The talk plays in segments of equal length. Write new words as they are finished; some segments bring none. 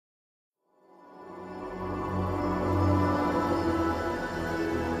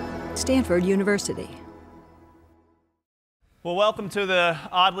Stanford University. Well, welcome to the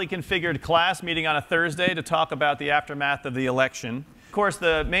oddly configured class meeting on a Thursday to talk about the aftermath of the election. Of course,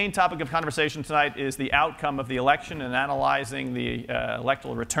 the main topic of conversation tonight is the outcome of the election and analyzing the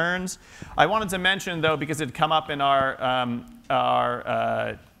electoral returns. I wanted to mention, though, because it had come up in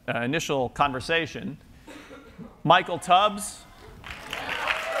our initial conversation, Michael Tubbs.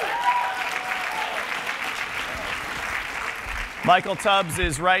 Michael Tubbs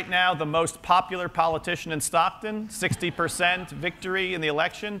is right now the most popular politician in Stockton, 60% victory in the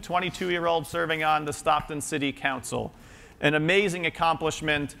election, 22-year-old serving on the Stockton City Council. An amazing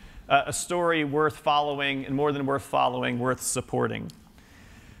accomplishment, a story worth following, and more than worth following, worth supporting.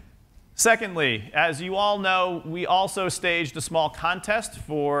 Secondly, as you all know, we also staged a small contest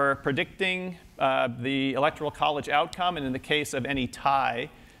for predicting the Electoral College outcome, and in the case of any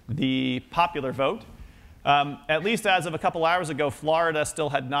tie, the popular vote. At least as of a couple hours ago, Florida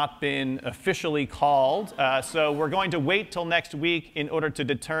still had not been officially called, so we're going to wait till next week in order to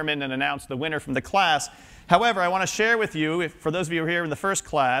determine and announce the winner from the class. However, I want to share with you, for those of you who are here in the first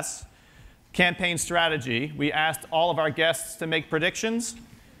class, campaign strategy. We asked all of our guests to make predictions.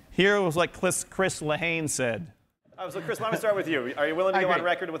 Here was what Chris Lehane said. So Chris, why don't we start with you? Are you willing to go on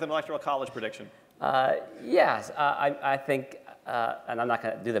record with an Electoral College prediction? Yes, I think, and I'm not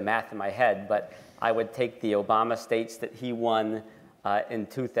going to do the math in my head, but I would take the Obama states that he won in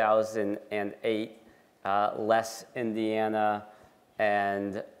 2008, less Indiana,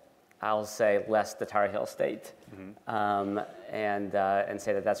 and I'll say less the Tar Heel State, and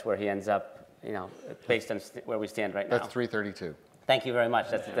say that that's where he ends up, you know, based on where we stand right now. That's 332. Thank you very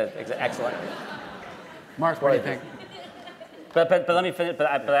much. That's excellent. Mark, what do you think? But let me finish.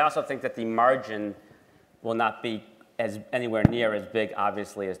 But I also think that the margin will not be anywhere near as big,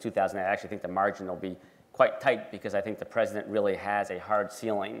 obviously, as 2008. I actually think the margin will be quite tight because I think the president really has a hard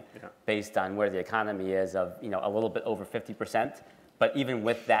ceiling based on where the economy is of, you know, a little bit over 50%. But even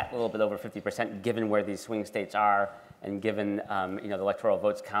with that little bit over 50%, given where these swing states are and given you know, the electoral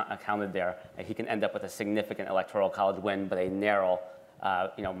votes counted there, he can end up with a significant Electoral College win, but a narrow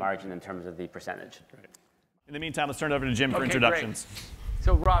you know, margin in terms of the percentage. Right. In the meantime, let's turn it over to Jim for introductions. Great.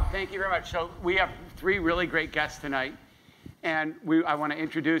 So Rob, thank you very much. So we have three really great guests tonight, and I want to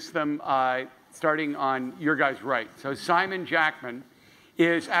introduce them starting on your guys' right. So Simon Jackman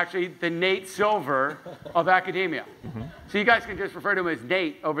is actually the Nate Silver of academia. So you guys can just refer to him as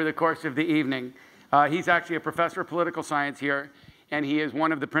Nate over the course of the evening. He's actually a professor of political science here, and he is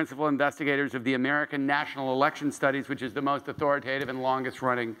one of the principal investigators of the American National Election Studies, which is the most authoritative and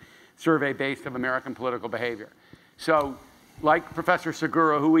longest-running survey based of American political behavior. So like Professor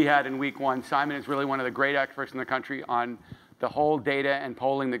Segura, who we had in week one, Simon is really one of the great experts in the country on the whole data and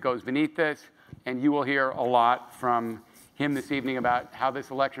polling that goes beneath this, and you will hear a lot from him this evening about how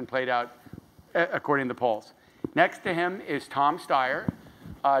this election played out according to the polls. Next to him is Tom Steyer.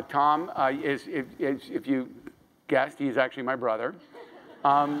 Tom is, if you guessed, he's actually my brother.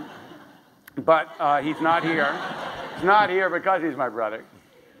 But he's not here. He's not here because he's my brother.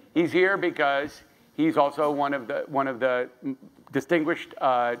 He's here because he's also one of the distinguished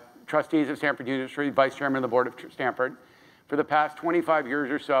trustees of Stanford University, vice chairman of the board of Stanford. For the past 25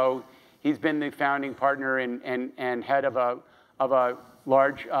 years or so, he's been the founding partner and head of a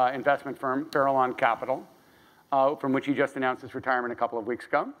large investment firm, Farallon Capital, from which he just announced his retirement a couple of weeks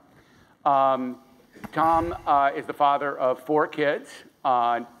ago. Tom is the father of 4 kids,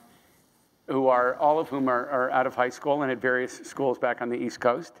 who are, all of whom are out of high school and at various schools back on the East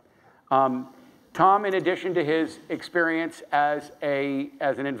Coast. Tom, in addition to his experience as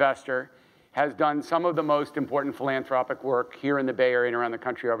an investor, has done some of the most important philanthropic work here in the Bay Area and around the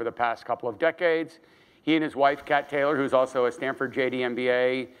country over the past couple of decades. He and his wife, Kat Taylor, who's also a Stanford JD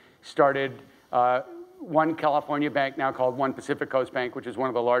MBA, started one California bank now called One Pacific Coast Bank, which is one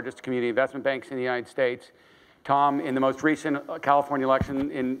of the largest community investment banks in the United States. Tom, in the most recent California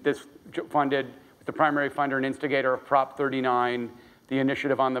election, was the primary funder and instigator of Prop 39, the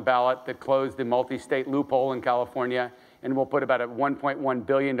initiative on the ballot that closed the multi-state loophole in California, and will put about $1.1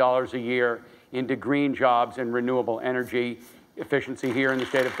 billion a year into green jobs and renewable energy efficiency here in the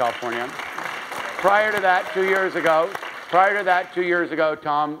state of California. Prior to that, 2 years ago,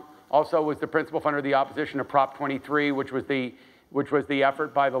 Tom also was the principal funder of the opposition to Prop 23, which was the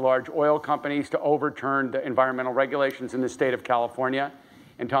effort by the large oil companies to overturn the environmental regulations in the state of California.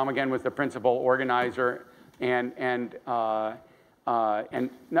 And Tom, again, was the principal organizer and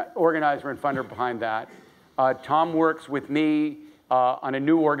funder behind that. Tom works with me on a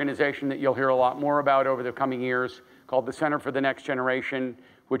new organization that you'll hear a lot more about over the coming years called the Center for the Next Generation,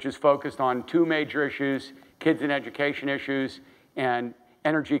 which is focused on 2 major issues, kids and education issues, and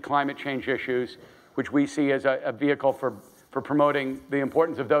energy, climate change issues, which we see as a vehicle for promoting the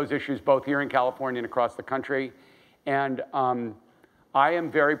importance of those issues both here in California and across the country. And I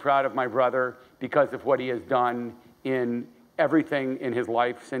am very proud of my brother because of what he has done in everything in his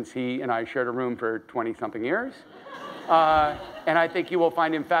life since he and I shared a room for 20-something years. And I think you will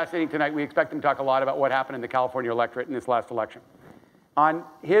find him fascinating tonight. We expect him to talk a lot about what happened in the California electorate in this last election. On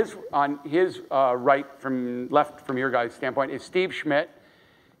his left from your guys' standpoint is Steve Schmidt.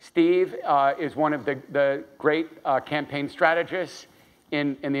 Steve is one of the great campaign strategists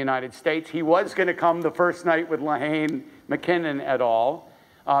in the United States. He was going to come the first night with Lahane McKinnon et al.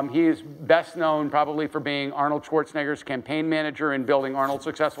 He is best known probably for being Arnold Schwarzenegger's campaign manager and building Arnold's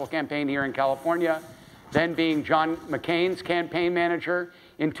successful campaign here in California, then being John McCain's campaign manager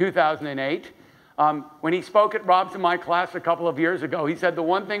in 2008. When he spoke at Rob's and my class a couple of years ago, he said, the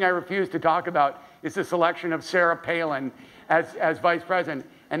one thing I refuse to talk about is the selection of Sarah Palin as vice president.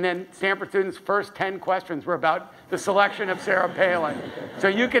 And then Stanford students' first 10 questions were about the selection of Sarah Palin. So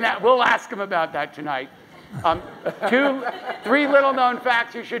we'll ask him about that tonight. Three little known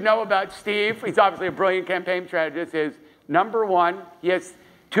facts you should know about Steve. He's obviously a brilliant campaign strategist. Is number one, he has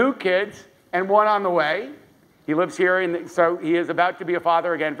 2 kids and 1 on the way. He lives here, so he is about to be a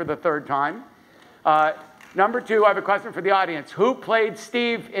father again for the 3rd time. Number 2, I have a question for the audience. Who played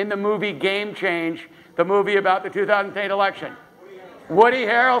Steve in the movie Game Change, the movie about the 2008 election? Woody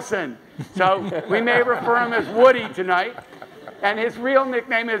Harrelson. So we may refer him as Woody tonight. And his real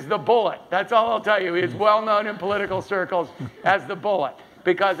nickname is the Bullet. That's all I'll tell you. He is well known in political circles as the Bullet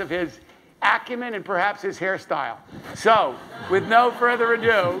because of his acumen and perhaps his hairstyle. So with no further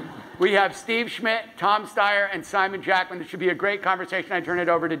ado, we have Steve Schmidt, Tom Steyer, and Simon Jackman. This should be a great conversation. I turn it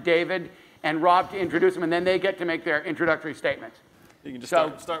over to David and Rob to introduce them, and then they get to make their introductory statements. You can just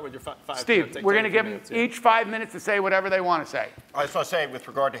start with your 5 Steve, we're going to give them each 5 minutes to say whatever they want to say. I just want to say, with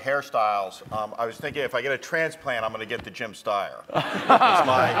regard to hairstyles, I was thinking if I get a transplant, I'm going to get the Jim Steyer.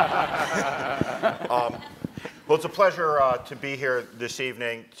 Well, it's a pleasure to be here this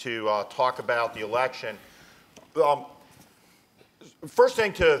evening to talk about the election. First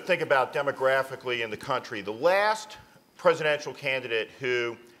thing to think about demographically in the country, the last presidential candidate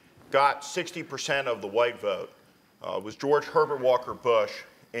who got 60% of the white vote was George Herbert Walker Bush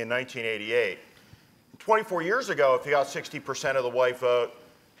in 1988. 24 years ago, if you got 60% of the white vote,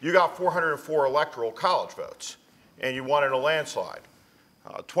 you got 404 electoral college votes, and you won in a landslide.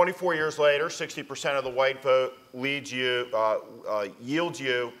 24 years later, 60% of the white vote yields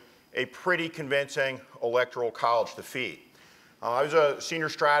you a pretty convincing electoral college defeat. I was a senior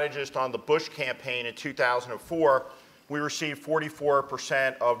strategist on the Bush campaign in 2004. We received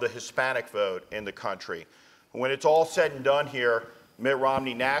 44% of the Hispanic vote in the country. When it's all said and done here, Mitt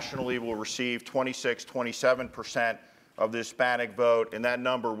Romney nationally will receive 26, 27% of the Hispanic vote, and that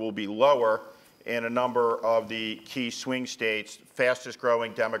number will be lower in a number of the key swing states, fastest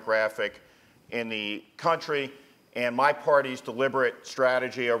growing demographic in the country. And my party's deliberate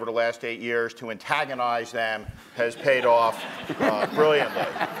strategy over the last 8 years to antagonize them has paid off brilliantly.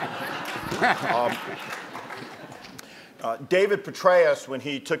 David Petraeus, when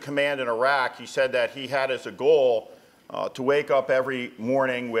he took command in Iraq, he said that he had as a goal to wake up every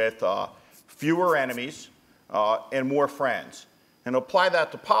morning with fewer enemies and more friends. And apply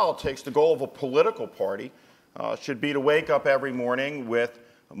that to politics, the goal of a political party should be to wake up every morning with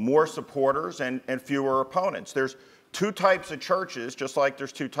more supporters and fewer opponents. There's 2 types of churches, just like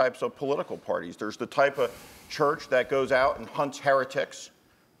there's 2 types of political parties. There's the type of church that goes out and hunts heretics,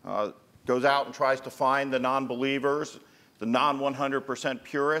 goes out and tries to find the non-believers, the non-100%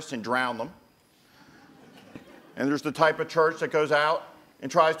 purists, and drown them. And there's the type of church that goes out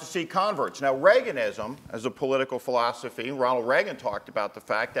and tries to seek converts. Now, Reaganism, as a political philosophy, Ronald Reagan talked about the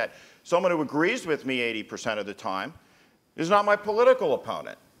fact that someone who agrees with me 80% of the time is not my political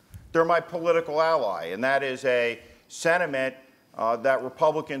opponent. They're my political ally, and that is a sentiment that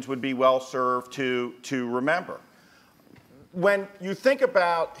Republicans would be well served to remember. When you think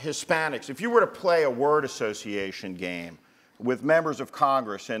about Hispanics, if you were to play a word association game with members of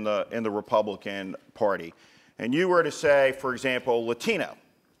Congress in the Republican Party, and you were to say, for example, Latino,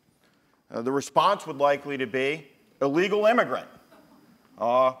 the response would likely to be illegal immigrant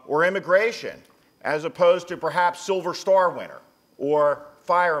or immigration, as opposed to perhaps Silver Star winner or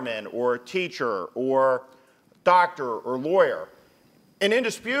fireman or teacher or doctor or lawyer. And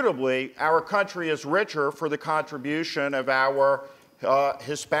indisputably, our country is richer for the contribution of our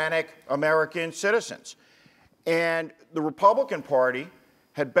Hispanic American citizens. And the Republican Party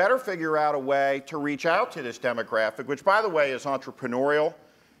had better figure out a way to reach out to this demographic, which, by the way, is entrepreneurial,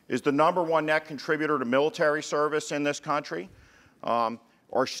 is the #1 net contributor to military service in this country,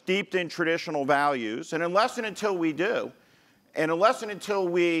 are steeped in traditional values. And unless and until we do, and unless and until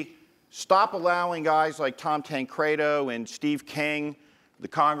we stop allowing guys like Tom Tancredo and Steve King, the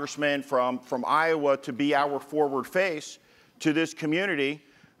congressman from Iowa, to be our forward face to this community,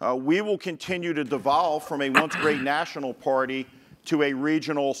 we will continue to devolve from a once great national party to a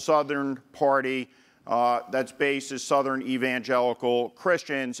regional Southern party that's based as Southern evangelical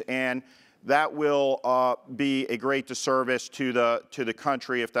Christians, and that will be a great disservice to the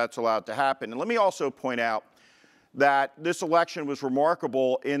country if that's allowed to happen. And let me also point out that this election was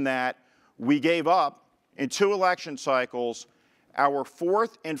remarkable in that we gave up, in 2 election cycles, our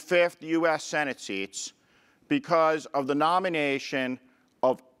 4th and 5th U.S. Senate seats because of the nomination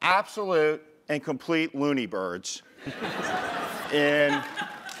of absolute and complete loony birds in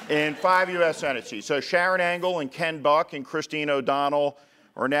 5 U.S. Senate seats. So Sharon Engel and Ken Buck and Christine O'Donnell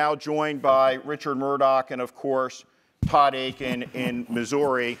are now joined by Richard Murdoch and, of course, Todd Akin in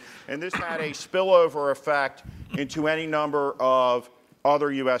Missouri. And this had a spillover effect into any number of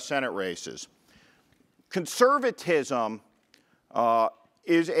other U.S. Senate races. Conservatism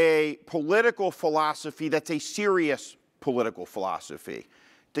is a political philosophy that's a serious political philosophy.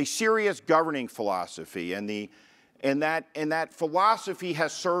 It's a serious governing philosophy, and that philosophy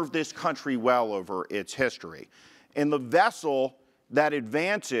has served this country well over its history. And the vessel that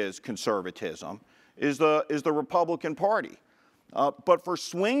advances conservatism is the Republican Party. But for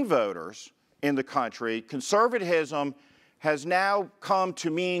swing voters in the country, conservatism has now come to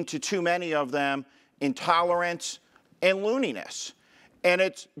mean to too many of them intolerance and looniness, and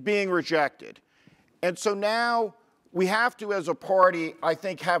it's being rejected. And so now we have to, as a party, I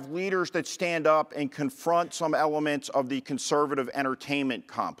think, have leaders that stand up and confront some elements of the conservative entertainment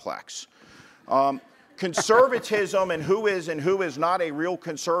complex. Conservatism and who is not a real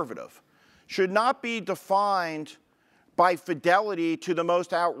conservative should not be defined by fidelity to the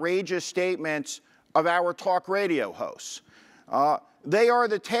most outrageous statements of our talk radio hosts. They are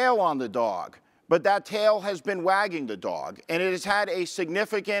the tail on the dog, but that tail has been wagging the dog, and it has had a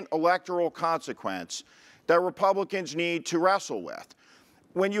significant electoral consequence that Republicans need to wrestle with.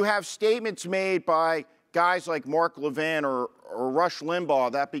 When you have statements made by guys like Mark Levin or Rush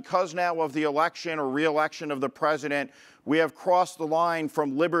Limbaugh that because now of the election or re-election of the president, we have crossed the line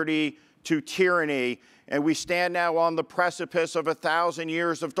from liberty to tyranny, and we stand now on the precipice of 1,000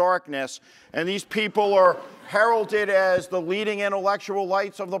 years of darkness, and these people are heralded as the leading intellectual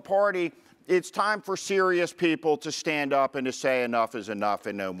lights of the party, it's time for serious people to stand up and to say enough is enough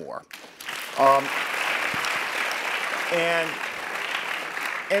and no more.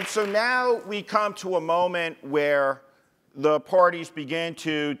 And so now we come to a moment where the parties begin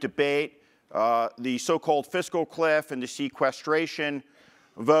to debate the so-called fiscal cliff and the sequestration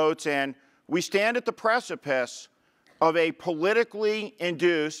votes, and we stand at the precipice of a politically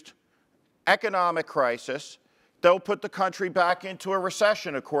induced economic crisis that will put the country back into a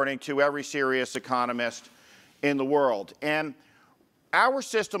recession, according to every serious economist in the world. And our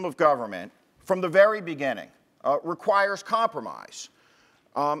system of government, from the very beginning, requires compromise.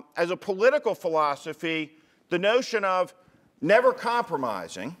 As a political philosophy, the notion of never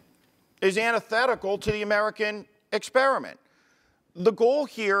compromising is antithetical to the American experiment. The goal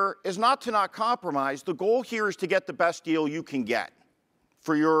here is not to not compromise. The goal here is to get the best deal you can get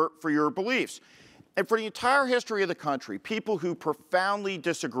for your beliefs. And for the entire history of the country, people who profoundly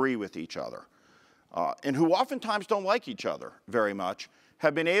disagree with each other and who oftentimes don't like each other very much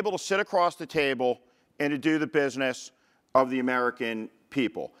have been able to sit across the table and to do the business of the American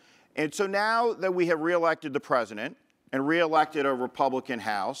people. And so now that we have reelected the president and reelected a Republican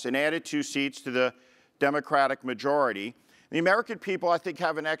House and added 2 seats to the Democratic majority, the American people, I think,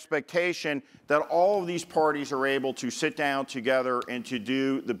 have an expectation that all of these parties are able to sit down together and to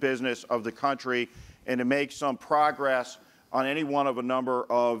do the business of the country and to make some progress on any one of a number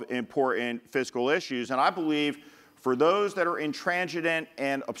of important fiscal issues. And I believe for those that are intransigent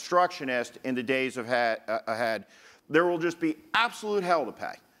and obstructionist in the days ahead, there will just be absolute hell to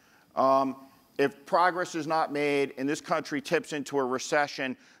pay if progress is not made and this country tips into a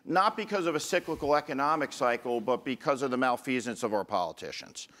recession, not because of a cyclical economic cycle, but because of the malfeasance of our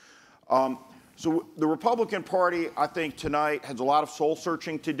politicians. So the Republican Party, I think, tonight has a lot of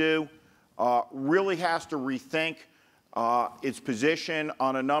soul-searching to do, really has to rethink its position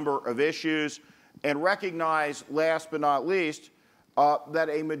on a number of issues, and recognize, last but not least, that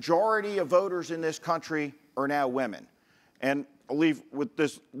a majority of voters in this country are now women. And I'll leave with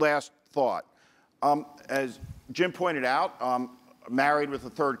this last thought. As Jim pointed out, I'm married with a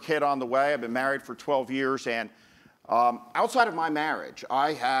 3rd kid on the way. I've been married for 12 years, and Outside of my marriage,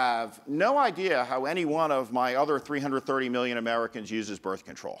 I have no idea how any one of my other 330 million Americans uses birth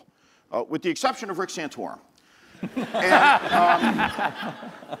control, with the exception of Rick Santorum.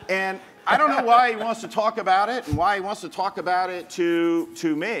 And I don't know why he wants to talk about it and why he wants to talk about it to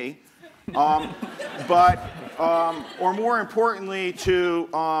me, or more importantly, to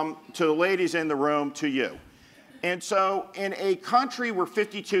the ladies in the room, to you. And so in a country where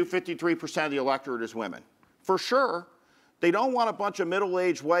 53% of the electorate is women, for sure, they don't want a bunch of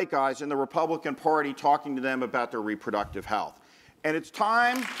middle-aged white guys in the Republican Party talking to them about their reproductive health. And it's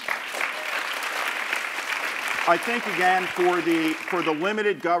time, I think, again, for the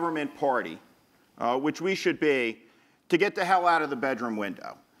limited government party, which we should be, to get the hell out of the bedroom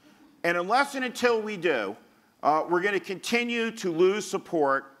window. And unless and until we do, we're going to continue to lose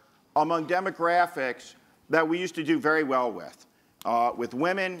support among demographics that we used to do very well with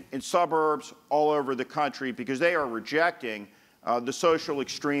women in suburbs all over the country, because they are rejecting the social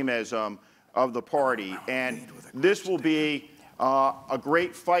extremism of the party. And this will be a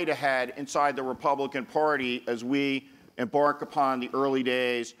great fight ahead inside the Republican Party as we embark upon the early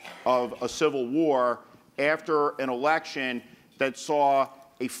days of a civil war after an election that saw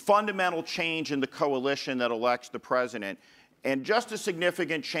a fundamental change in the coalition that elects the president. And just as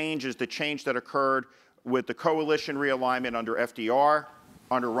significant change as the change that occurred with the coalition realignment under FDR,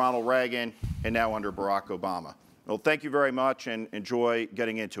 under Ronald Reagan, and now under Barack Obama. Well, thank you very much, and enjoy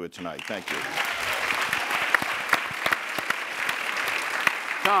getting into it tonight. Thank you.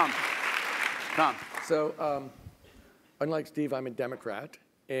 Tom. So, unlike Steve, I'm a Democrat,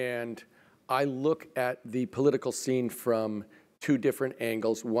 and I look at the political scene from two different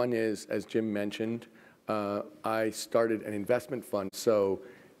angles. One is, as Jim mentioned, I started an investment fund, so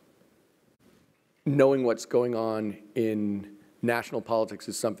knowing what's going on in national politics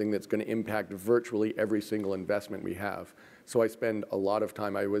is something that's going to impact virtually every single investment we have. So I spend a lot of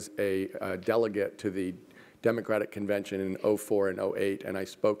time. I was a delegate to the Democratic Convention in 2004 and 2008, and I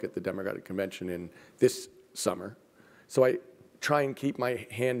spoke at the Democratic Convention in this summer. So I try and keep my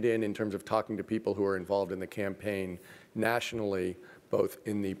hand in terms of talking to people who are involved in the campaign nationally, both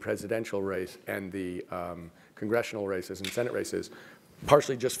in the presidential race and the congressional races and Senate races,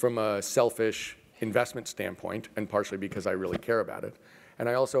 partially just from a selfish investment standpoint, and partially because I really care about it. And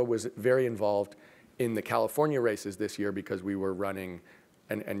I also was very involved in the California races this year because we were running,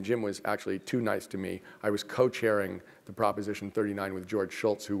 and Jim was actually too nice to me. I was co-chairing the Proposition 39 with George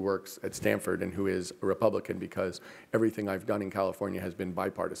Shultz, who works at Stanford and who is a Republican, because everything I've done in California has been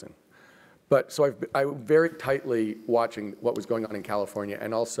bipartisan. But so I'm very tightly watching what was going on in California,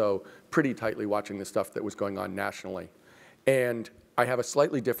 and also pretty tightly watching the stuff that was going on nationally. And I have a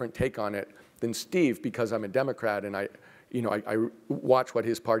slightly different take on it than Steve, because I'm a Democrat, and I watch what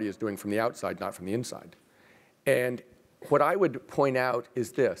his party is doing from the outside, not from the inside. And what I would point out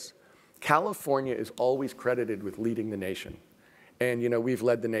is this: California is always credited with leading the nation. And we've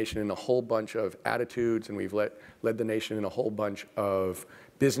led the nation in a whole bunch of attitudes, and we've led the nation in a whole bunch of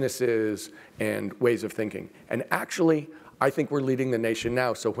businesses and ways of thinking. And actually, I think we're leading the nation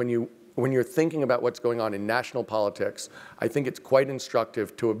now. So when you're thinking about what's going on in national politics, I think it's quite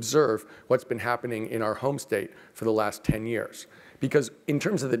instructive to observe what's been happening in our home state for the last 10 years. Because in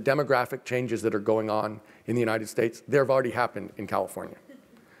terms of the demographic changes that are going on in the United States, they've already happened in California.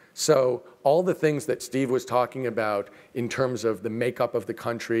 So all the things that Steve was talking about in terms of the makeup of the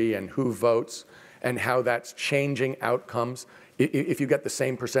country and who votes and how that's changing outcomes, if you get the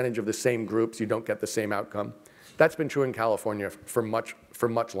same percentage of the same groups, you don't get the same outcome. That's been true in California for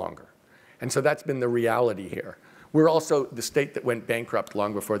much longer. And so that's been the reality here. We're also the state that went bankrupt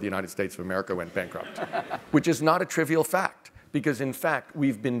long before the United States of America went bankrupt, which is not a trivial fact, because in fact,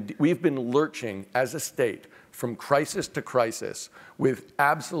 we've been lurching as a state from crisis to crisis with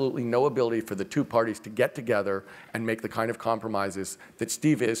absolutely no ability for the two parties to get together and make the kind of compromises that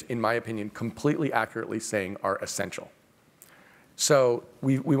Steve is, in my opinion, completely accurately saying are essential. So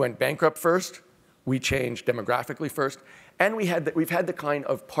we went bankrupt first, we changed demographically first, and we've had the kind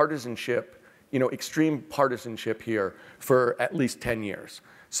of partisanship, extreme partisanship here for at least 10 years.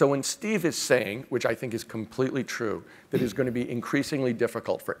 So when Steve is saying, which I think is completely true, that it's going to be increasingly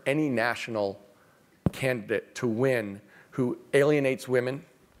difficult for any national candidate to win who alienates women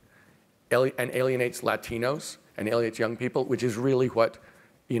and alienates Latinos and alienates young people, which is really what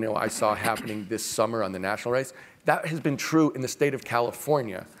I saw happening this summer on the national race. That has been true in the state of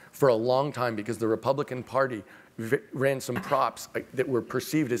California for a long time, because the Republican Party ran some props that were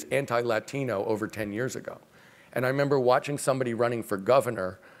perceived as anti-Latino over 10 years ago. And I remember watching somebody running for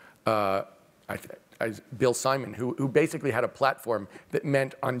governor, Bill Simon, who basically had a platform that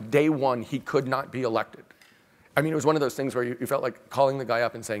meant on day one he could not be elected. I mean, it was one of those things where you felt like calling the guy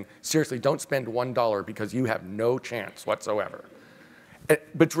up and saying, seriously, don't spend $1 because you have no chance whatsoever. But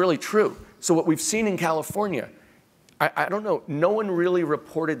it's really true. So what we've seen in California, I don't know, no one really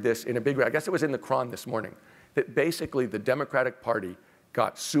reported this in a big way. I guess it was in the Cron this morning, that basically the Democratic Party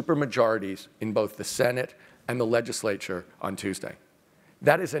got super majorities in both the Senate and the legislature on Tuesday.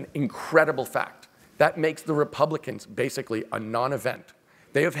 That is an incredible fact. That makes the Republicans basically a non-event.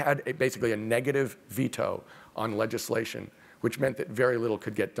 They have had basically a negative veto on legislation, which meant that very little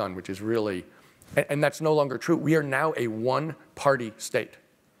could get done, which is really, and that's no longer true. We are now a one-party state.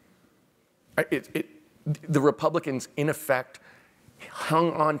 The Republicans, in effect,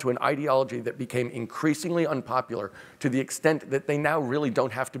 hung on to an ideology that became increasingly unpopular to the extent that they now really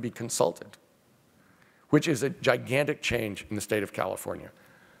don't have to be consulted, which is a gigantic change in the state of California.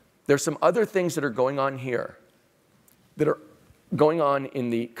 There's some other things that are going on here that are going on in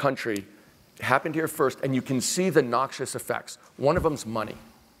the country, happened here first, and you can see the noxious effects. One of them's money.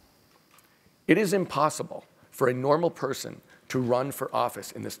 It is impossible for a normal person to run for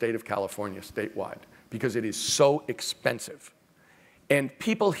office in the state of California statewide because it is so expensive. And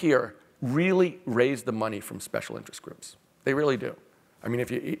people here really raise the money from special interest groups. They really do. I mean,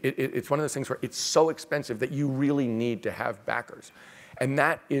 it's one of those things where it's so expensive that you really need to have backers. And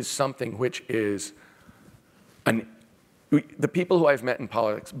that is something which is, the people who I've met in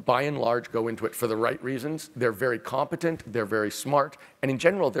politics, by and large, go into it for the right reasons. They're very competent, they're very smart, and in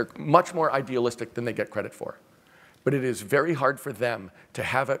general, they're much more idealistic than they get credit for. But it is very hard for them to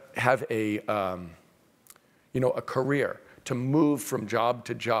have a career, to move from job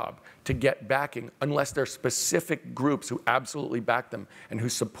to job, to get backing, unless there are specific groups who absolutely back them and who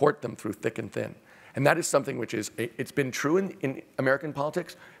support them through thick and thin. And that is something which is, it's been true in American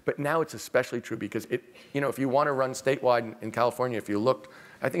politics, but now it's especially true because if you want to run statewide in California, if you looked,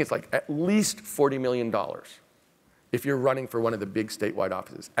 I think it's like at least $40 million if you're running for one of the big statewide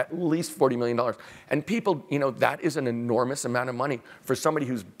offices, at least $40 million. And people, that is an enormous amount of money for somebody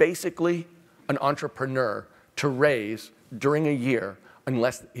who's basically an entrepreneur to raise during a year,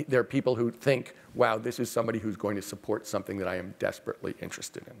 unless there are people who think, wow, this is somebody who's going to support something that I am desperately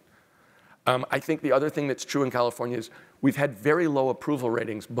interested in. I think the other thing that's true in California is we've had very low approval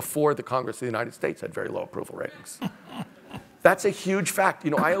ratings before the Congress of the United States had very low approval ratings. That's a huge fact.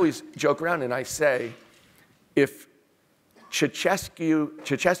 I always joke around and I say, if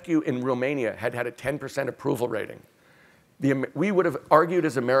Ceausescu in Romania had had a 10% approval rating, we would have argued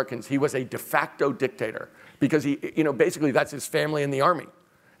as Americans he was a de facto dictator because basically that's his family in the army.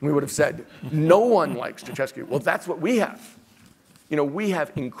 And we would have said, no one likes Ceausescu. Well, that's what we have. We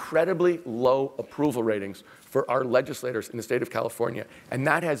have incredibly low approval ratings for our legislators in the state of California, and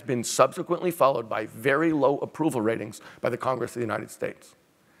that has been subsequently followed by very low approval ratings by the Congress of the United States.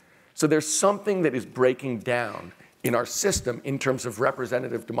 So there's something that is breaking down in our system in terms of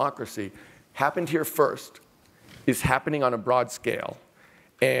representative democracy. Happened here first, is happening on a broad scale,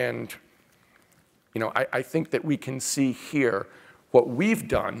 and I think that we can see here what we've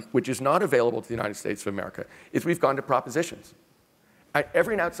done, which is not available to the United States of America, is we've gone to propositions.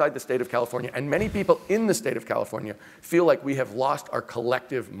 Everyone outside the state of California, and many people in the state of California, feel like we have lost our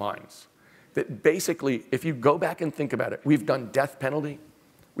collective minds. That basically, if you go back and think about it, we've done death penalty,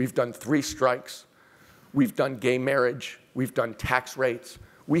 we've done 3 strikes, we've done gay marriage, we've done tax rates,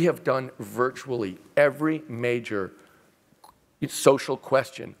 we have done virtually every major social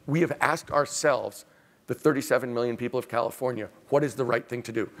question. We have asked ourselves, the 37 million people of California, what is the right thing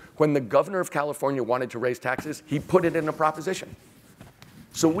to do? When the governor of California wanted to raise taxes, he put it in a proposition.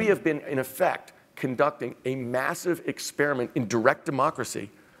 So we have been, in effect, conducting a massive experiment in direct democracy,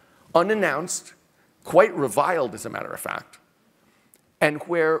 unannounced, quite reviled, as a matter of fact, and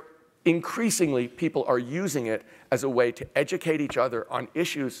where increasingly people are using it as a way to educate each other on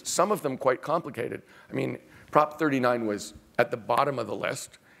issues, some of them quite complicated. I mean, Prop 39 was at the bottom of the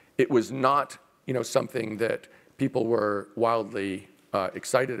list. It was not something that people were wildly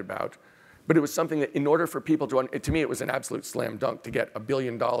excited about. But it was something that in order for people to me, it was an absolute slam dunk to get $1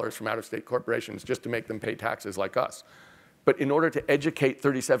 billion from out-of-state corporations just to make them pay taxes like us. But in order to educate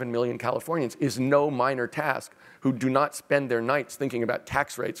 37 million Californians is no minor task who do not spend their nights thinking about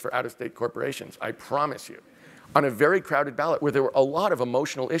tax rates for out-of-state corporations, I promise you, on a very crowded ballot where there were a lot of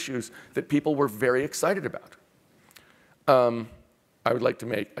emotional issues that people were very excited about. I would like to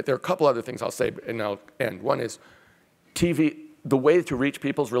there are a couple other things I'll say, and I'll end. One is TV, the way to reach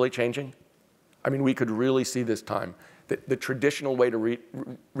people is really changing. I mean, we could really see this time that the traditional way to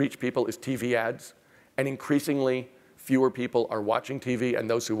reach people is TV ads, and increasingly fewer people are watching TV, and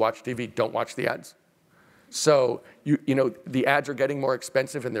those who watch TV don't watch the ads. So the ads are getting more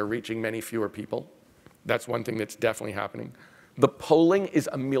expensive, and they're reaching many fewer people. That's one thing that's definitely happening. The polling is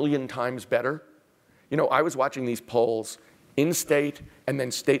a million times better. You know, I was watching these polls in state and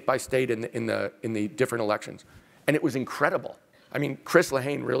then state by state in the different elections, and it was incredible. I mean, Chris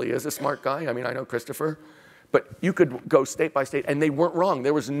Lehane really is a smart guy. I mean, I know Christopher, but you could go state by state, and they weren't wrong.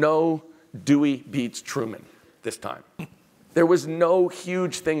 There was no Dewey beats Truman this time. There was no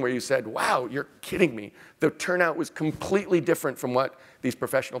huge thing where you said, wow, you're kidding me. The turnout was completely different from what these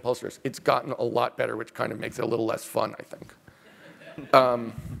professional pollsters. It's gotten a lot better, which kind of makes it a little less fun, I think.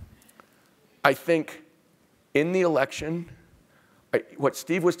 I think in the election, what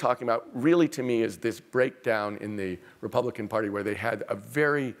Steve was talking about really to me is this breakdown in the Republican Party where they had a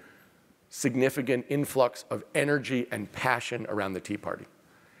very significant influx of energy and passion around the Tea Party.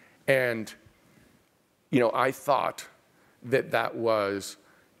 And, you know, I thought that was,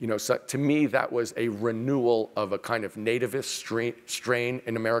 you know, so to me, that was a renewal of a kind of nativist strain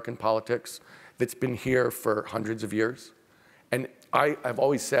in American politics that's been here for hundreds of years. And I've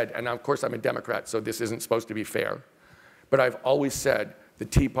always said, and of course I'm a Democrat, so this isn't supposed to be fair, but I've always said the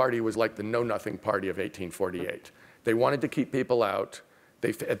Tea Party was like the Know-Nothing Party of 1848. They wanted to keep people out.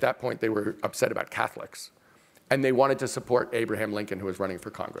 At that point, they were upset about Catholics. And they wanted to support Abraham Lincoln, who was running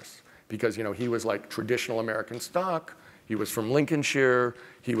for Congress, because, you know, he was like traditional American stock. He was from Lincolnshire.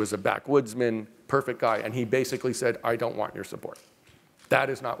 He was a backwoodsman, perfect guy. And he basically said, I don't want your support. That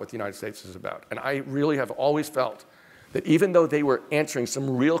is not what the United States is about. And I really have always felt that even though they were answering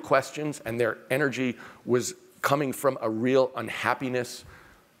some real questions and their energy was coming from a real unhappiness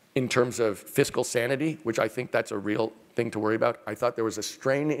in terms of fiscal sanity, which I think that's a real thing to worry about, I thought there was a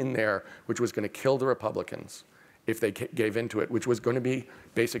strain in there which was going to kill the Republicans if they gave into it, which was going to be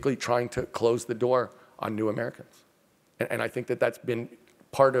basically trying to close the door on new Americans. And I think that that's been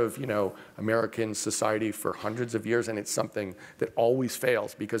part of, you know, American society for hundreds of years, and it's something that always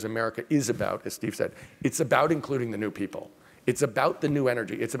fails because America is about, as Steve said, it's about including the new people. It's about the new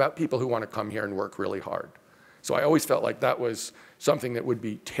energy. It's about people who want to come here and work really hard. So I always felt like that was something that would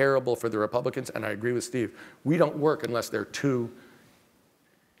be terrible for the Republicans, and I agree with Steve. We don't work unless they're two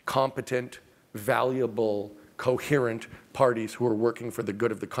competent, valuable, coherent parties who are working for the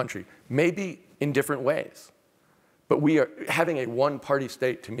good of the country, maybe in different ways. But we are, having a one-party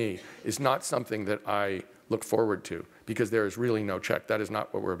state, to me, is not something that I look forward to, because there is really no check. That is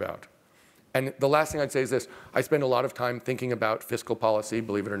not what we're about. And the last thing I'd say is this. I spend a lot of time thinking about fiscal policy,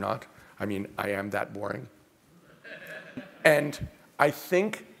 believe it or not. I mean, I am that boring. And I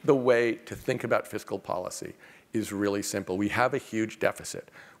think the way to think about fiscal policy is really simple. We have a huge deficit.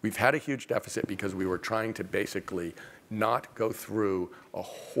 We've had a huge deficit because we were trying to basically not go through a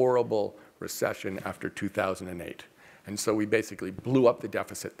horrible recession after 2008. And so we basically blew up the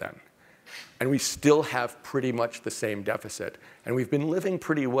deficit then. And we still have pretty much the same deficit. And we've been living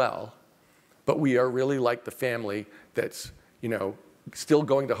pretty well, but we are really like the family that's, you know, still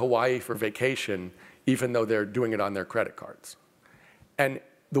going to Hawaii for vacation, even though they're doing it on their credit cards. And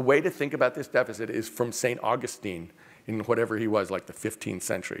the way to think about this deficit is from St. Augustine, in whatever he was, like the 15th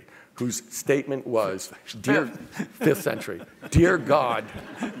century, whose statement was, dear, 5th century, dear God,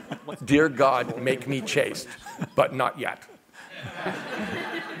 make me chaste, but not yet.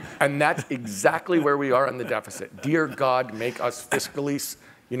 And that's exactly where we are on the deficit. Dear God, make us fiscally,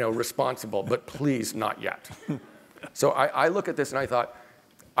 you know, responsible, but please not yet. So I look at this and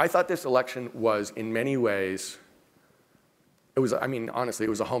I thought this election was in many ways, it was, I mean, honestly, it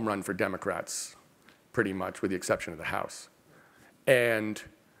was a home run for Democrats, pretty much, with the exception of the House.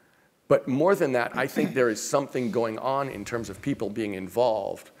 But more than that, I think there is something going on in terms of people being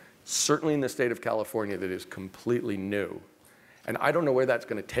involved, certainly in the state of California, that is completely new. And I don't know where that's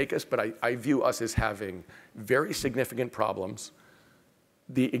going to take us, but I view us as having very significant problems,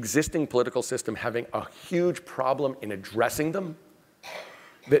 the existing political system having a huge problem in addressing them.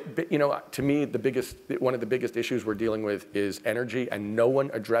 You know, to me, one of the biggest issues we're dealing with is energy, and no one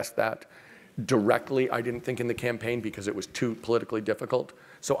addressed that directly, I didn't think, in the campaign because it was too politically difficult.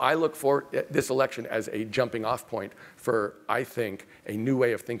 So I look for this election as a jumping off point for, I think, a new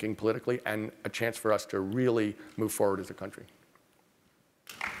way of thinking politically and a chance for us to really move forward as a country.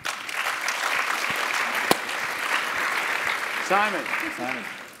 Simon.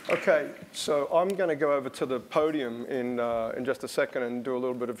 Okay, so I'm going to go over to the podium in just a second and do a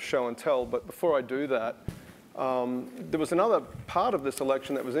little bit of show and tell. But before I do that, there was another part of this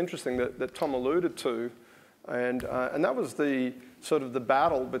election that was interesting that Tom alluded to, and that was the sort of the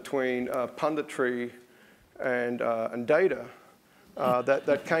battle between punditry and data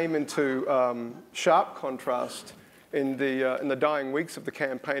that came into sharp contrast in the dying weeks of the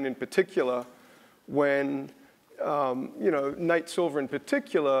campaign, in particular, when you know, Nate Silver in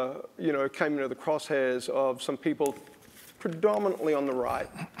particular, you know, came into the crosshairs of some people predominantly on the right,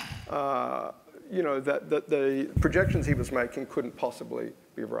 you know, that the projections he was making couldn't possibly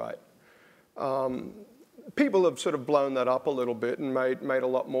be right. People have sort of blown that up a little bit and made a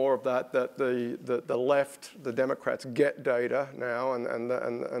lot more of that the left, the Democrats get data now and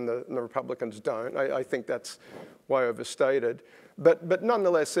the Republicans don't. I think that's way overstated. But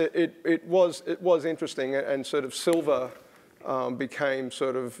nonetheless, it was interesting, and sort of Silver became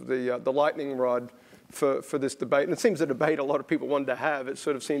sort of the lightning rod for this debate. And it seems a debate a lot of people wanted to have. It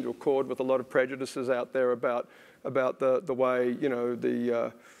sort of seemed to accord with a lot of prejudices out there about the way, you know,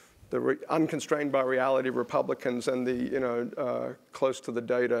 the unconstrained by reality Republicans and the, you know, close to the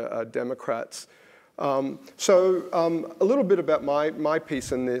data Democrats. So a little bit about my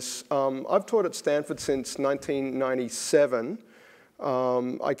piece in this. I've taught at Stanford since 1997.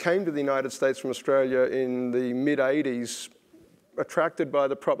 I came to the United States from Australia in the mid-'80s, attracted by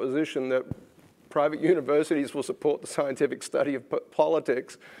the proposition that private universities will support the scientific study of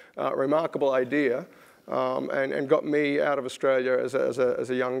politics. Remarkable idea. And got me out of Australia as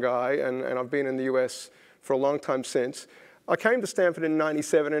a young guy, and I've been in the US for a long time since. I came to Stanford in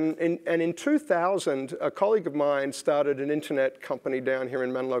 '97, and in 2000, a colleague of mine started an internet company down here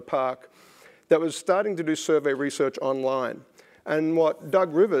in Menlo Park that was starting to do survey research online. And what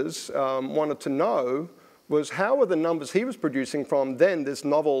Doug Rivers wanted to know was how were the numbers he was producing from then, this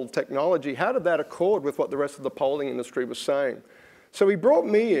novel technology, how did that accord with what the rest of the polling industry was saying? So he brought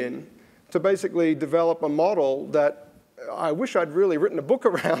me in to basically develop a model that I wish I'd really written a book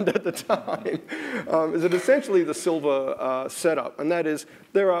around at the time. Is it essentially the Silver setup? And that is,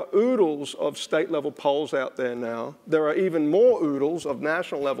 there are oodles of state-level polls out there now. There are even more oodles of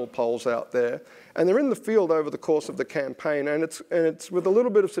national-level polls out there. And they're in the field over the course of the campaign. And it's with a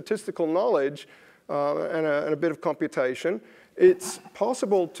little bit of statistical knowledge and a bit of computation, it's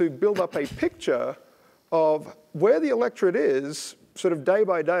possible to build up a picture of where the electorate is sort of day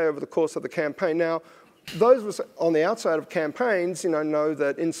by day over the course of the campaign. Now, those on the outside of campaigns, you know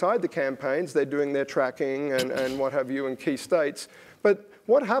that inside the campaigns, they're doing their tracking and what have you in key states. But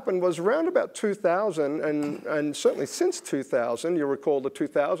what happened was around about 2000, and certainly since 2000, you recall the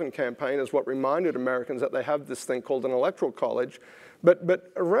 2000 campaign is what reminded Americans that they have this thing called an electoral college.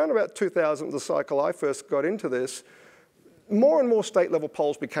 But around about 2000, the cycle I first got into this, more and more state-level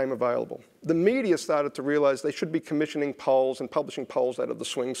polls became available. The media started to realize they should be commissioning polls and publishing polls out of the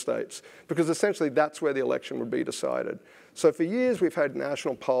swing states, because essentially that's where the election would be decided. So for years we've had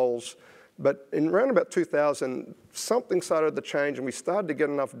national polls, but in around about 2000, something started to change, and we started to get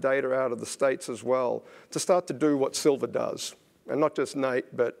enough data out of the states as well to start to do what Silver does. And not just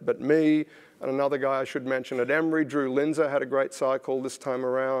Nate, but me and another guy I should mention at Emory, Drew Linzer, had a great cycle this time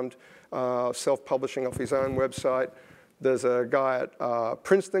around, self-publishing off his own website. There's a guy at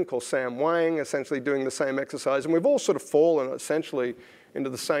Princeton called Sam Wang, essentially doing the same exercise. And we've all sort of fallen essentially into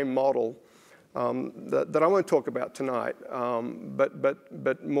the same model that I won't talk about tonight,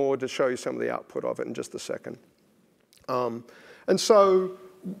 but more to show you some of the output of it in just a second. And so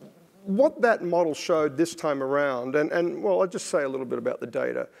what that model showed this time around, and well, I'll just say a little bit about the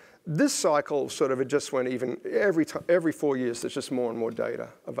data. This cycle sort of, it just went even, every 4 years, there's just more and more data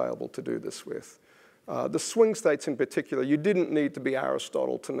available to do this with. The swing states in particular, you didn't need to be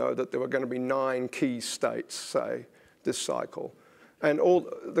Aristotle to know that there were going to be 9 key states, say, this cycle. And all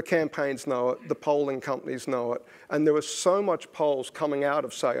the campaigns know it, the polling companies know it, and there was so much polls coming out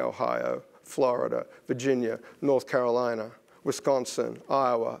of, say, Ohio, Florida, Virginia, North Carolina, Wisconsin,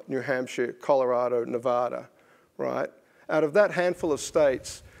 Iowa, New Hampshire, Colorado, Nevada, right? Out of that handful of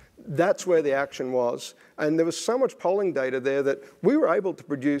states, that's where the action was. And there was so much polling data there that we were able to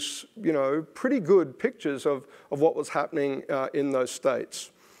produce, you know, pretty good pictures of what was happening in those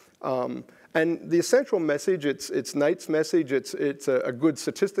states. And the essential message, it's Nate's message, it's a good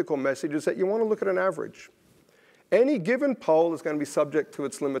statistical message, is that you want to look at an average. Any given poll is going to be subject to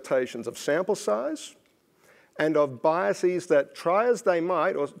its limitations of sample size and of biases that try as they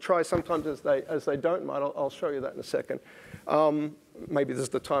might, or try sometimes as they don't might. I'll show you that in a second. Maybe this is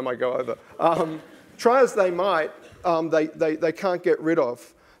the time I go over. Try as they might, they can't get rid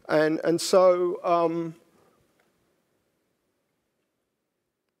of. And so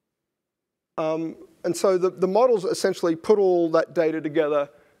the models essentially put all that data together,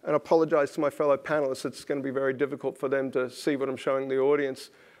 and I apologize to my fellow panelists, it's going to be very difficult for them to see what I'm showing the audience.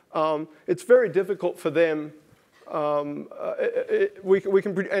 It's very difficult for them. Anyway,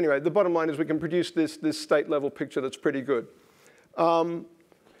 the bottom line is we can produce this state-level picture that's pretty good.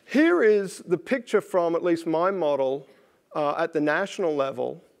 Here is the picture from at least my model at the national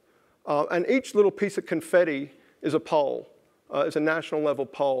level. And each little piece of confetti is a poll. It's a national level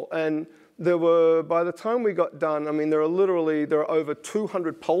poll. And there were, by the time we got done, I mean, there are over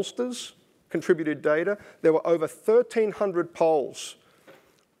 200 pollsters contributed data. There were over 1,300 polls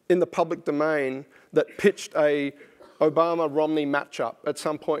in the public domain that pitched a Obama-Romney matchup at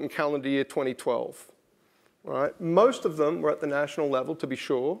some point in calendar year 2012. Right? Most of them were at the national level, to be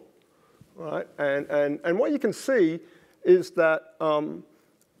sure. Right? And what you can see is that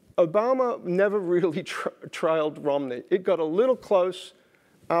Obama never really trailed Romney. It got a little close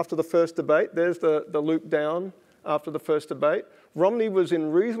after the first debate. There's the loop down after the first debate. Romney was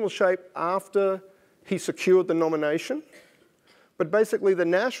in reasonable shape after he secured the nomination. But basically, the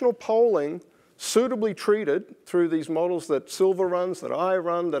national polling, suitably treated through these models that Silver runs, that I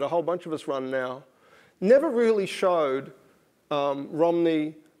run, that a whole bunch of us run now, never really showed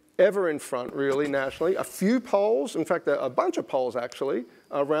Romney ever in front, really, nationally. A few polls, in fact, a bunch of polls, actually,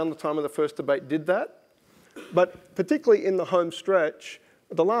 around the time of the first debate did that. But particularly in the home stretch,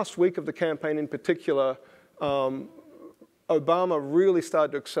 the last week of the campaign in particular, Obama really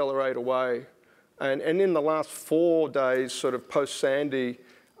started to accelerate away. And in the last 4 days, sort of post-Sandy,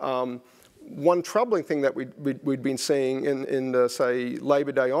 one troubling thing that we'd been seeing in the, say,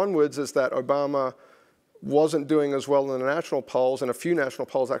 Labor Day onwards is that Obama wasn't doing as well in the national polls, and a few national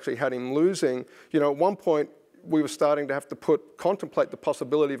polls actually had him losing. You know, at one point, we were starting to have to contemplate the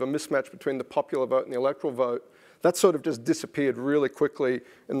possibility of a mismatch between the popular vote and the electoral vote. That sort of just disappeared really quickly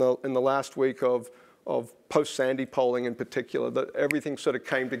in the last week of post-Sandy polling in particular, that everything sort of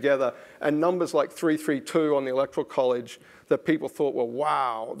came together. And numbers like 332 on the Electoral College that people thought, well,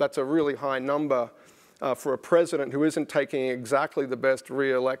 wow, that's a really high number for a president who isn't taking exactly the best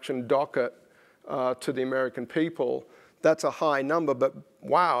re-election docket to the American people. That's a high number, but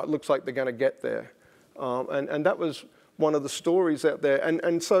wow, it looks like they're going to get there. And that was one of the stories out there.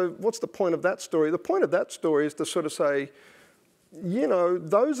 And so what's the point of that story? The point of that story is to sort of say, you know,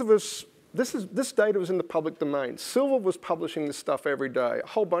 those of us, this data was in the public domain. Silver was publishing this stuff every day. A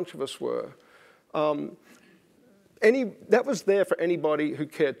whole bunch of us were. That was there for anybody who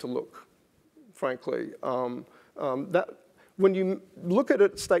cared to look, frankly. When you look at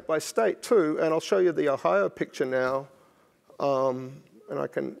it state by state too, and I'll show you the Ohio picture now, and I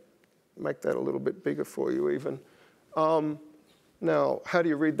can make that a little bit bigger for you even. Now, how do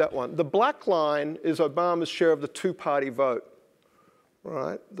you read that one? The black line is Obama's share of the two-party vote,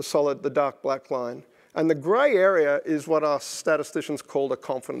 right? The dark black line. And the gray area is what our statisticians call a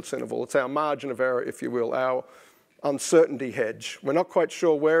confidence interval. It's our margin of error, if you will, our uncertainty hedge. We're not quite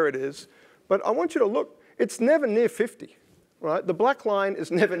sure where it is, but I want you to look. It's never near 50, right? The black line is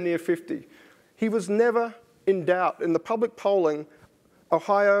never near 50. He was never in doubt. In the public polling,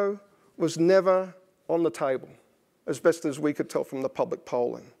 Ohio was never on the table, as best as we could tell from the public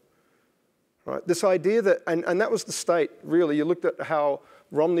polling. Right? This idea that, and that was the state, really. You looked at how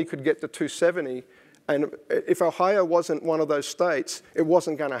Romney could get to 270, and if Ohio wasn't one of those states, it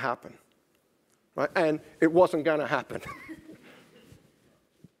wasn't going to happen. Right? And it wasn't going to happen.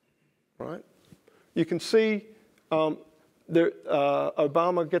 Right? You can see Obama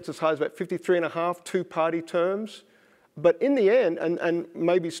gets as high as about 53.5 two-party terms. But in the end, and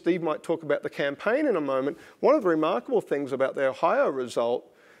maybe Steve might talk about the campaign in a moment, one of the remarkable things about the Ohio result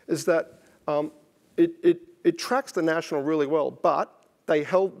is that it tracks the national really well, but they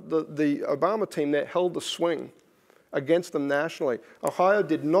held, the Obama team there held the swing against them nationally. Ohio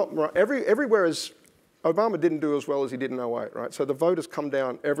did not, everywhere is, Obama didn't do as well as he did in 08, right? So the vote has come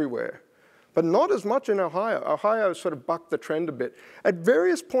down everywhere. But not as much in Ohio. Ohio sort of bucked the trend a bit. At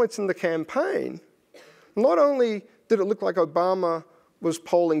various points in the campaign, not only did it look like Obama was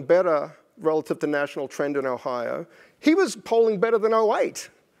polling better relative to national trend in Ohio, he was polling better than 08.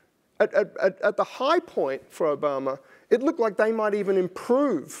 At the high point for Obama, it looked like they might even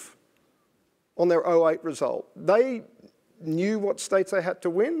improve on their 08 result. They knew what states they had to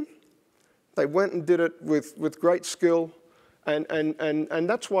win. They went and did it with great skill. And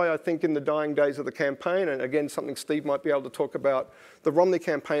that's why I think in the dying days of the campaign, and again, something Steve might be able to talk about, the Romney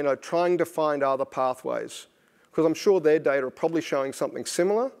campaign are trying to find other pathways. Because I'm sure their data are probably showing something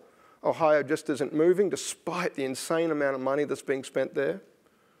similar. Ohio just isn't moving despite the insane amount of money that's being spent there,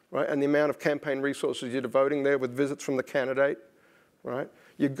 right? And the amount of campaign resources you're devoting there with visits from the candidate, right?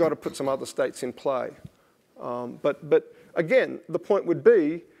 You've got to put some other states in play. But again, the point would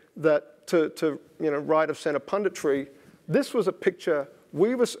be that to right of center punditry, this was a picture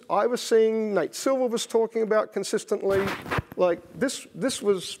I was seeing, Nate Silver was talking about consistently. Like this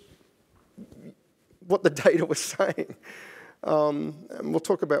was what the data was saying. And we'll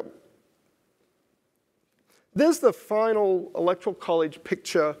talk about. There's the final Electoral College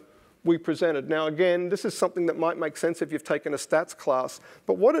picture we presented. Now, again, this is something that might make sense if you've taken a stats class,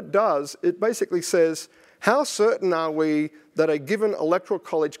 but what it does, it basically says, how certain are we that a given electoral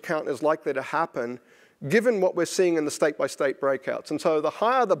college count is likely to happen given what we're seeing in the state-by-state breakouts? And so the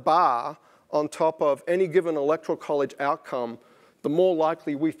higher the bar on top of any given electoral college outcome, the more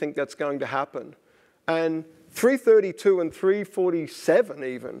likely we think that's going to happen. And 332 and 347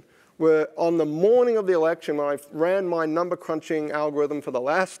 even were on the morning of the election when I ran my number crunching algorithm for the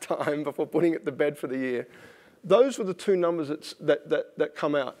last time before putting it to bed for the year. Those were the two numbers that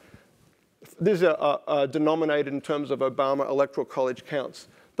come out. These are denominated in terms of Obama electoral college counts.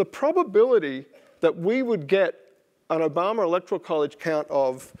 The probability that we would get an Obama electoral college count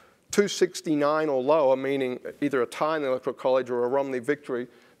of 269 or lower, meaning either a tie in the electoral college or a Romney victory,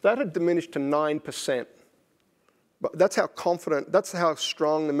 that had diminished to 9%. But that's how confident, that's how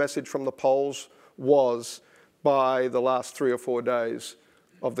strong the message from the polls was by the last 3 or 4 days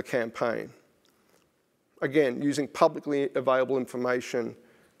of the campaign. Again, using publicly available information.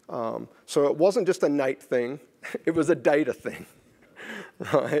 So it wasn't just a Nate thing, it was a data thing,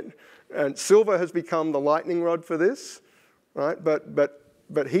 right? And Silver has become the lightning rod for this, right?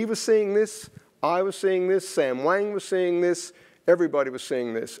 But he was seeing this, I was seeing this, Sam Wang was seeing this, everybody was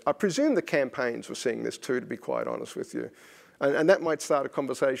seeing this. I presume the campaigns were seeing this too, to be quite honest with you. And that might start a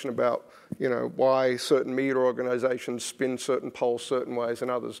conversation about, you know, why certain media organizations spin certain polls certain ways and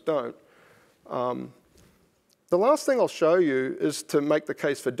others don't. The last thing I'll show you is to make the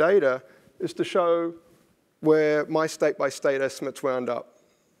case for data, is to show where my state-by-state estimates wound up.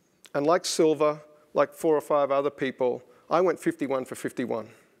 And like Silver, like 4 or 5 other people, I went 51 for 51.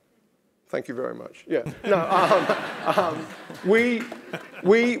 Thank you very much. Yeah. No. We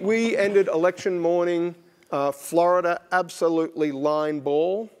ended election morning. Florida absolutely line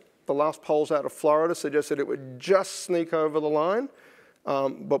ball. The last polls out of Florida suggested it would just sneak over the line.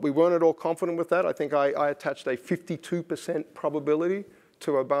 But we weren't at all confident with that. I think I attached a 52% probability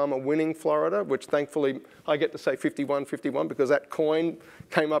to Obama winning Florida, which thankfully I get to say 51-51 because that coin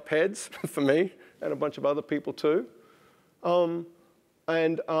came up heads for me and a bunch of other people too. But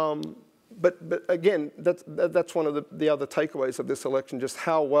again, that's one of the other takeaways of this election, just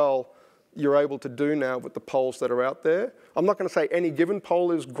how well you're able to do now with the polls that are out there. I'm not going to say any given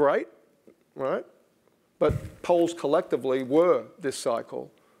poll is great, right? But polls collectively were this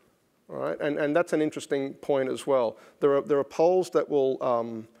cycle, right? And that's an interesting point as well. There are polls that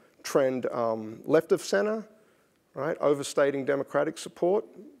will trend left of center, right? Overstating Democratic support,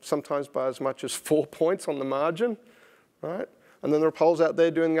 sometimes by as much as 4 points on the margin, right? And then there are polls out there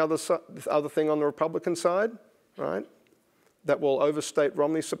doing the other thing on the Republican side, right? That will overstate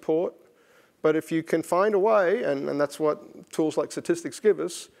Romney support. But if you can find a way, and that's what tools like statistics give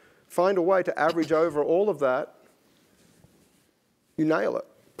us, find a way to average over all of that, you nail it,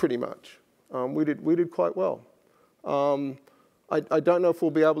 pretty much. We did quite well. I don't know if we'll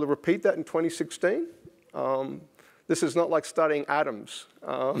be able to repeat that in 2016. This is not like studying atoms.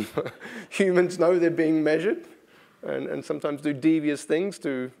 Humans know they're being measured and sometimes do devious things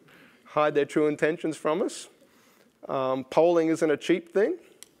to hide their true intentions from us. Polling isn't a cheap thing,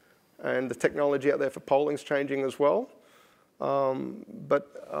 and the technology out there for polling is changing as well. But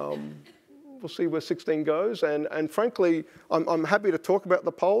we'll see where 16 goes. And frankly, I'm happy to talk about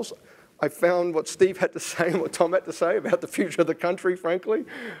the polls. I found what Steve had to say and what Tom had to say about the future of the country, frankly,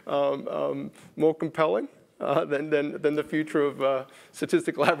 more compelling than the future of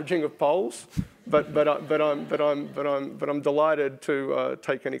statistical averaging of polls. But I'm delighted to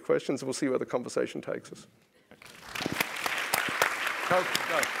take any questions, and we'll see where the conversation takes us. Go.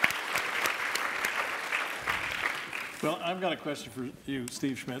 Well, I've got a question for you,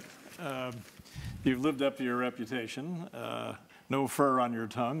 Steve Schmidt. You've lived up to your reputation. No fur on your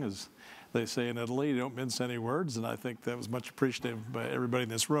tongue, as they say in Italy. You don't mince any words, and I think that was much appreciated by everybody in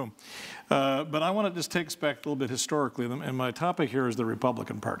this room. But I want to just take us back a little bit historically, and my topic here is the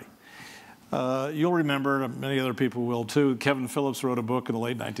Republican Party. You'll remember, many other people will too, Kevin Phillips wrote a book in the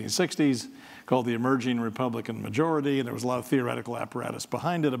late 1960s called The Emerging Republican Majority, and there was a lot of theoretical apparatus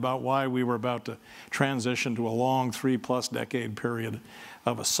behind it about why we were about to transition to a long 3+ decade period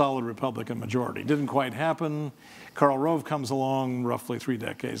of a solid Republican majority. Didn't quite happen. Karl Rove comes along roughly 3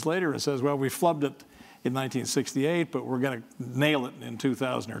 decades later and says, well, we flubbed it in 1968, but we're going to nail it in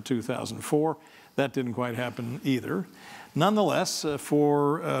 2000 or 2004. That didn't quite happen either. Nonetheless,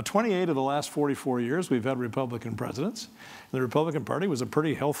 for 28 of the last 44 years, we've had Republican presidents. The Republican Party was a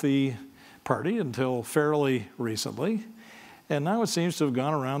pretty healthy party until fairly recently. And now it seems to have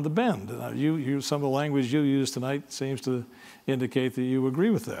gone around the bend. Some of the language you used tonight seems to indicate that you agree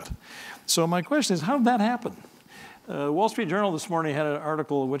with that. So my question is, how did that happen? Wall Street Journal this morning had an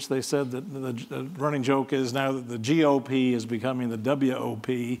article in which they said that the running joke is now that the GOP is becoming the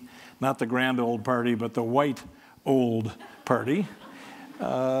WOP, not the grand old party, but the white old party.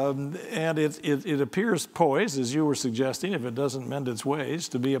 And it appears poised, as you were suggesting, if it doesn't mend its ways,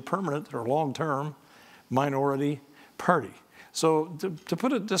 to be a permanent or long-term minority party. So to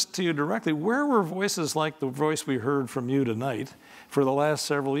put it just to you directly, where were voices like the voice we heard from you tonight for the last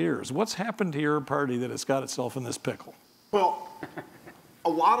several years? What's happened to your party that it's got itself in this pickle? Well, a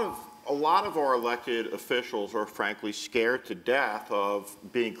lot of our elected officials are frankly scared to death of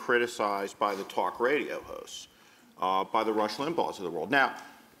being criticized by the talk radio hosts, by the Rush Limbaughs of the world. Now,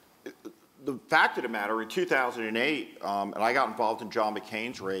 the fact of the matter, in 2008, and I got involved in John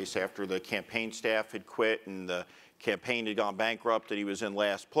McCain's race after the campaign staff had quit and the campaign had gone bankrupt and he was in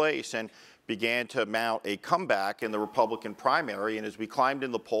last place, and began to mount a comeback in the Republican primary. And as we climbed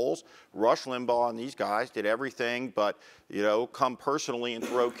in the polls, Rush Limbaugh and these guys did everything but, you know, come personally and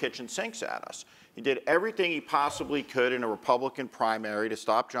throw kitchen sinks at us. He did everything he possibly could in a Republican primary to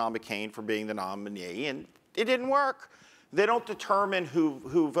stop John McCain from being the nominee, and it didn't work. They don't determine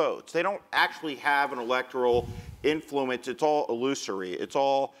who votes. They don't actually have an electoral influence. It's all illusory. It's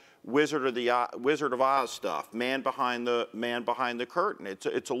all Wizard of Oz stuff, man behind the curtain.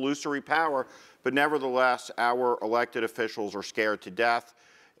 It's illusory power, but nevertheless, our elected officials are scared to death,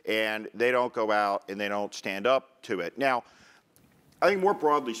 and they don't go out and they don't stand up to it. Now, I think more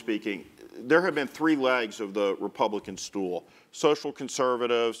broadly speaking, there have been three legs of the Republican stool: social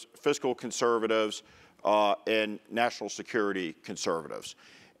conservatives, fiscal conservatives, and national security conservatives.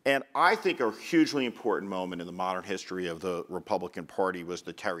 And I think a hugely important moment in the modern history of the Republican Party was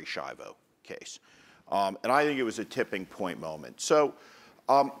the Terry Schiavo case. And I think it was a tipping point moment. So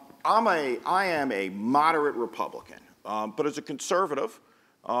I am a moderate Republican, but as a conservative,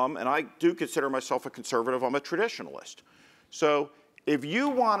 and I do consider myself a conservative, I'm a traditionalist. So if you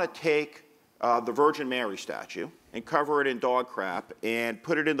want to take the Virgin Mary statue and cover it in dog crap and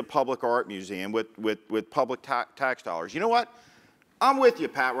put it in the public art museum with public tax dollars, you know what? I'm with you,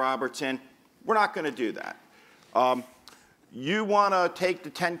 Pat Robertson. We're not going to do that. You want to take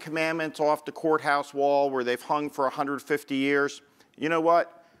the 10 Commandments off the courthouse wall where they've hung for 150 years? You know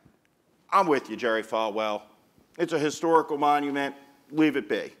what? I'm with you, Jerry Falwell. It's a historical monument. Leave it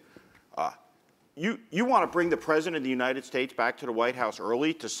be. You want to bring the President of the United States back to the White House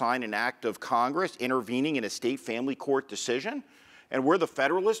early to sign an act of Congress intervening in a state family court decision? And we're the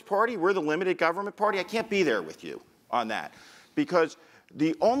Federalist Party? We're the limited government party? I can't be there with you on that. Because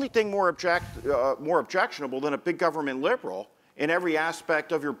the only thing more objectionable than a big government liberal in every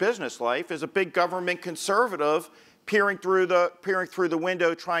aspect of your business life is a big government conservative peering through the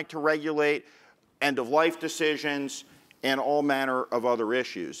window trying to regulate end-of-life decisions and all manner of other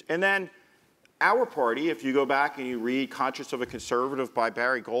issues. And then our party, if you go back and you read Conscience of a Conservative by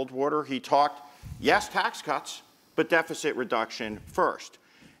Barry Goldwater, he talked, yes, tax cuts, but deficit reduction first.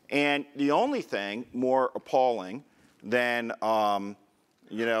 And the only thing more appalling than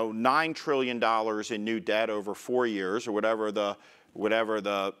you know, $9 trillion in new debt over 4 years, or whatever the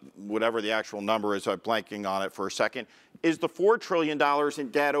actual number is, I'm blanking on it for a second, is the $4 trillion in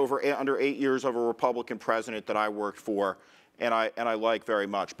debt under 8 years of a Republican president that I worked for, and I like very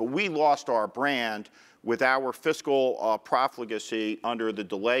much. But we lost our brand with our fiscal profligacy under the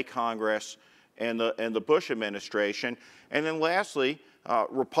delay Congress and the Bush administration. And then lastly,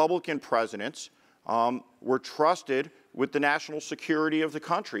 Republican presidents were trusted with the national security of the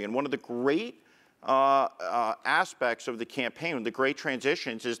country. And one of the great aspects of the campaign, the great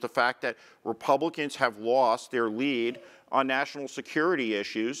transitions, is the fact that Republicans have lost their lead on national security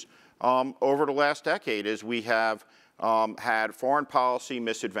issues over the last decade, as we have had foreign policy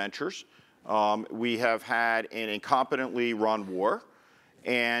misadventures, we have had an incompetently run war,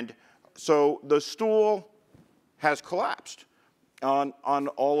 and so the stool has collapsed on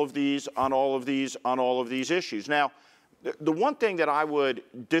all of these issues. Now, the one thing that I would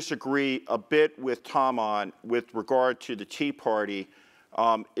disagree a bit with Tom on with regard to the Tea Party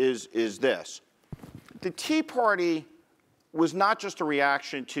is this. The Tea Party was not just a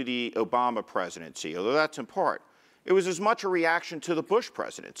reaction to the Obama presidency, although that's in part. It was as much a reaction to the Bush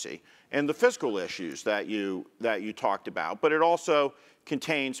presidency and the fiscal issues that you talked about, but it also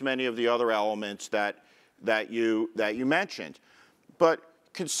contains many of the other elements that you mentioned. But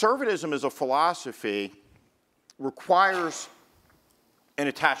conservatism as a philosophy requires an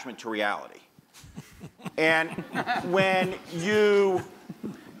attachment to reality. And when you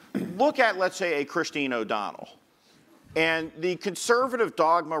look at, let's say, a Christine O'Donnell, and the conservative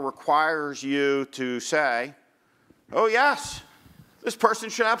dogma requires you to say, oh yes, this person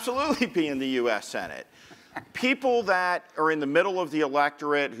should absolutely be in the US Senate. people that are in the middle of the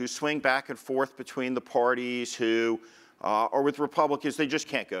electorate who swing back and forth between the parties, who are with Republicans, they just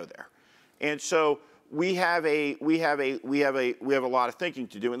can't go there. And so we have a lot of thinking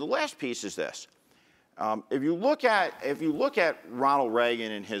to do. And the last piece is this. If you look at Ronald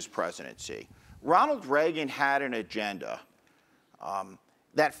Reagan and his presidency, Ronald Reagan had an agenda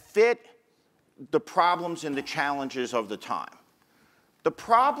that fit the problems and the challenges of the time. The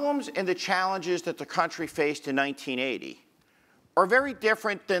problems and the challenges that the country faced in 1980 are very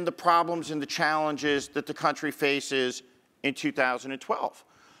different than the problems and the challenges that the country faces in 2012.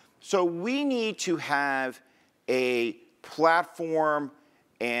 So we need to have a platform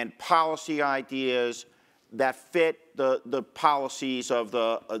and policy ideas that fit the policies of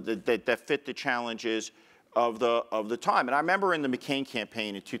that fit the challenges of the time. And I remember in the McCain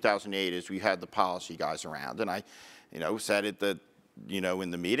campaign in 2008, as we had the policy guys around, and I, said at the,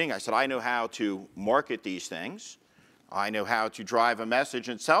 in the meeting, I said, I know how to market these things, I know how to drive a message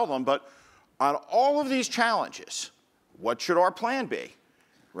and sell them, but on all of these challenges, what should our plan be,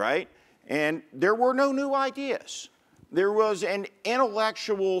 right? And there were no new ideas. There was an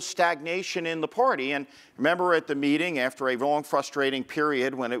intellectual stagnation in the party. And remember at the meeting, after a long, frustrating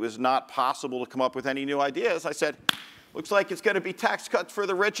period when it was not possible to come up with any new ideas, I said, looks like it's going to be tax cuts for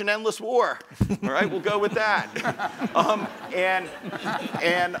the rich and endless war. All right, we'll go with that.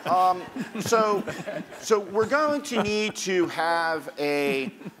 So we're going to need to have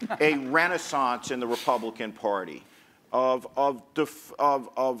a renaissance in the Republican Party of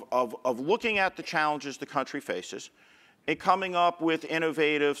looking at the challenges the country faces and coming up with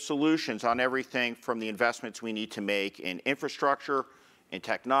innovative solutions on everything from the investments we need to make in infrastructure, in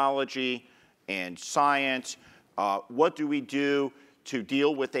technology, and science. What do we do to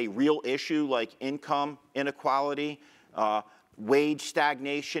deal with a real issue like income inequality, wage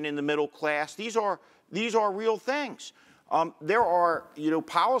stagnation in the middle class? These are real things. There are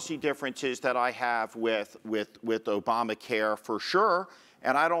policy differences that I have with Obamacare for sure,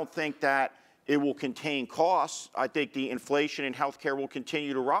 and I don't think that it will contain costs. I think the inflation in healthcare will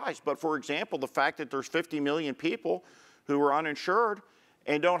continue to rise. But for example, the fact that there's 50 million people who are uninsured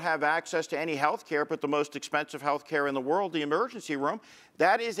and don't have access to any health care but the most expensive health care in the world, the emergency room,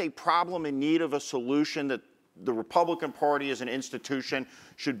 that is a problem in need of a solution that the Republican Party as an institution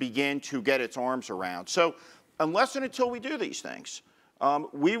should begin to get its arms around. So unless and until we do these things,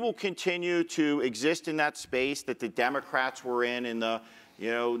 we will continue to exist in that space that the Democrats were in the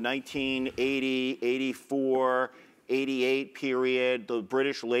 1980, 84, 88 period, the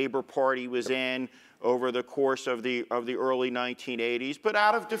British Labour Party was in over the course of the early 1980s. But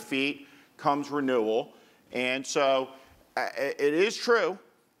out of defeat comes renewal. And so it is true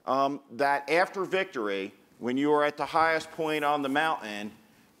that after victory, when you are at the highest point on the mountain,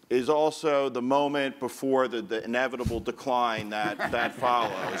 is also the moment before the inevitable decline that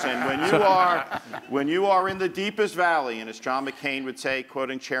follows. And when you are in the deepest valley, and as John McCain would say,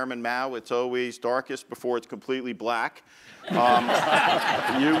 quoting Chairman Mao, it's always darkest before it's completely black. You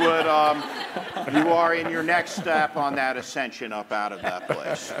are in your next step on that ascension up out of that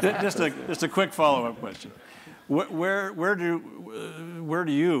place. Just a quick follow-up question. Where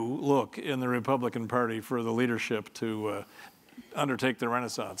do you look in the Republican Party for the leadership to undertake the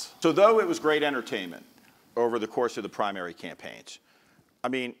renaissance? So though it was great entertainment over the course of the primary campaigns, I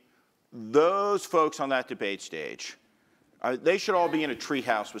mean, those folks on that debate stage, they should all be in a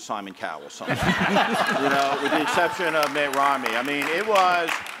treehouse with Simon Cowell somewhere, with the exception of Mitt Romney. I mean,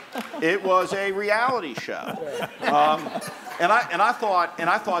 it was a reality show. And I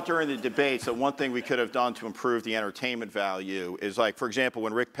thought during the debates that one thing we could have done to improve the entertainment value is, like, for example,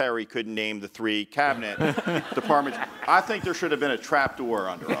 when Rick Perry couldn't name the 3 cabinet departments, I think there should have been a trap door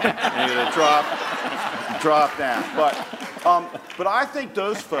under them. Drop down. But I think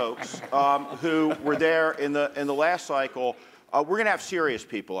those folks who were there in the last cycle, we're going to have serious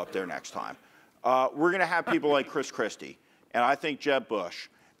people up there next time. We're going to have people like Chris Christie, and I think Jeb Bush,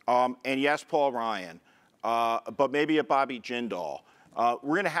 and yes, Paul Ryan. But maybe a Bobby Jindal.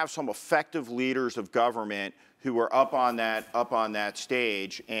 We're going to have some effective leaders of government who are up on that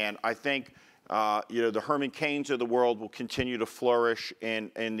stage, and I think the Herman Cains of the world will continue to flourish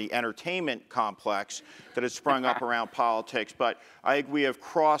in the entertainment complex that has sprung up around politics. But I think we have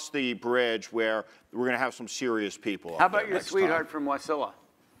crossed the bridge where we're going to have some serious people. How about your sweetheart from Wasilla?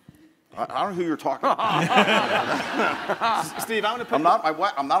 I don't know who you're talking about. Steve, I want to put...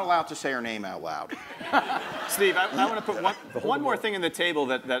 I'm not allowed to say her name out loud. Steve, I want to put one more thing on the table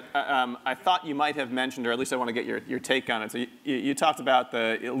that I thought you might have mentioned, or at least I want to get your take on it. So you talked about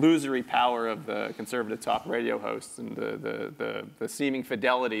the illusory power of the conservative talk radio hosts and the seeming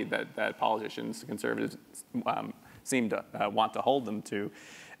fidelity that politicians, conservatives, seem to want to hold them to.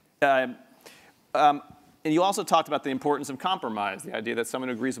 And you also talked about the importance of compromise, the idea that someone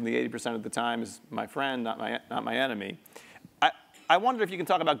who agrees with me 80% of the time is my friend, not my enemy. I wondered if you can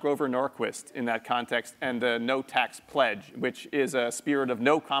talk about Grover Norquist in that context and the no tax pledge, which is a spirit of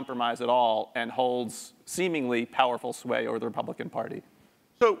no compromise at all and holds seemingly powerful sway over the Republican Party.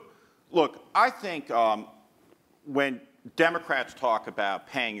 So, look, I think when Democrats talk about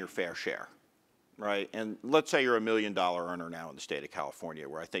paying your fair share, right? And let's say you're $1 million earner now in the state of California,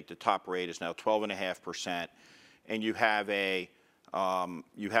 where I think the top rate is now 12.5%, and you have a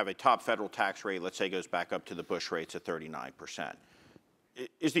top federal tax rate, let's say, goes back up to the Bush rates at 39%.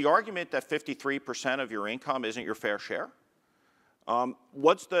 Is the argument that 53% of your income isn't your fair share?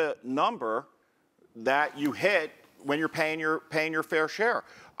 What's the number that you hit when you're paying your fair share?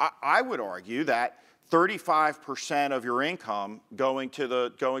 I would argue that 35% of your income going to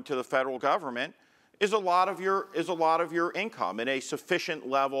the federal government is a lot of your income and a sufficient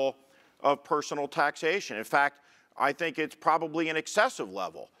level of personal taxation. In fact, I think it's probably an excessive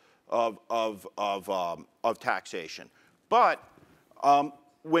level of taxation. But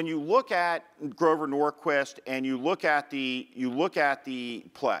when you look at Grover Norquist and you look at the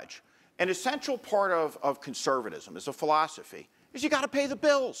pledge, an essential part of conservatism as a philosophy is you got to pay the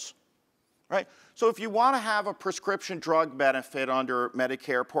bills, right? So if you want to have a prescription drug benefit under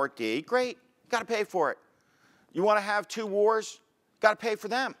Medicare Part D, great. Got to pay for it. You want to have 2 wars? Got to pay for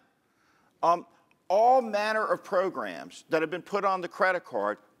them. All manner of programs that have been put on the credit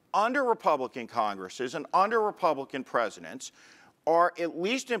card under Republican Congresses and under Republican presidents are at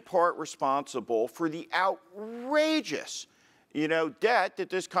least in part responsible for the outrageous, debt that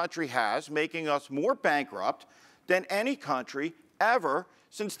this country has, making us more bankrupt than any country ever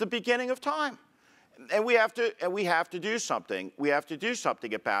since the beginning of time. And we have to do something. We have to do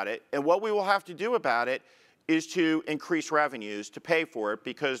something about it. And what we will have to do about it is to increase revenues to pay for it,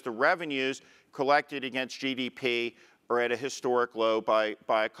 because the revenues collected against GDP are at a historic low by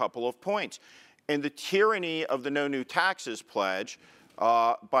a couple of points. And the tyranny of the no new taxes pledge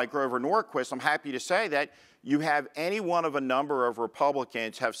by Grover Norquist, I'm happy to say that you have any one of a number of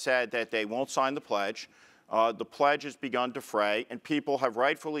Republicans have said that they won't sign the pledge. The pledge has begun to fray, and people have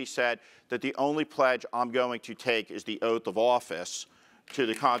rightfully said that the only pledge I'm going to take is the oath of office to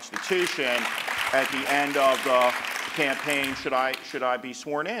the Constitution at the end of the campaign should I be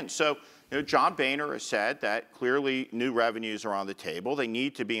sworn in. So John Boehner has said that clearly new revenues are on the table. They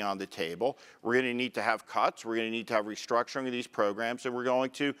need to be on the table. We're going to need to have cuts. We're going to need to have restructuring of these programs, and we're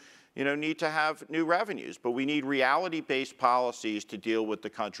going to need to have new revenues. But we need reality-based policies to deal with the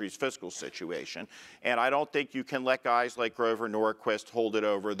country's fiscal situation. And I don't think you can let guys like Grover Norquist hold it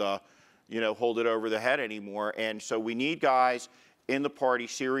over the head anymore. And so we need guys in the party,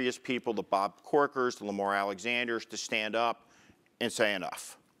 serious people, the Bob Corkers, the Lamar Alexanders, to stand up and say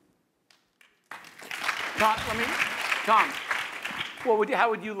enough. Tom, how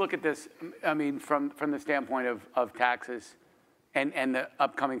would you look at this? I mean, from the standpoint of taxes and the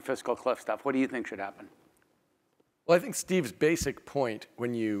upcoming fiscal cliff stuff, what do you think should happen? Well, I think Steve's basic point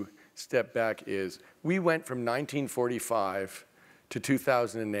when you step back is we went from 1945 to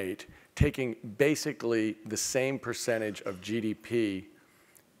 2008, taking basically the same percentage of GDP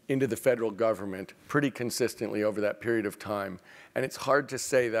into the federal government pretty consistently over that period of time. And it's hard to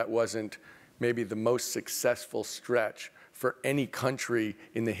say that wasn't maybe the most successful stretch for any country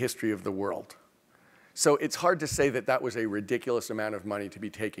in the history of the world. So it's hard to say that that was a ridiculous amount of money to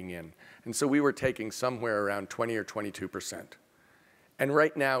be taking in. And so we were taking somewhere around 20 or 22%. And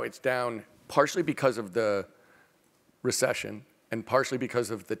right now it's down partially because of the recession and partially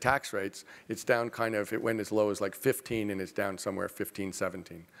because of the tax rates. It's down it went as low as like 15 and it's down somewhere 15,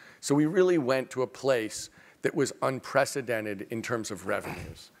 17. So we really went to a place that was unprecedented in terms of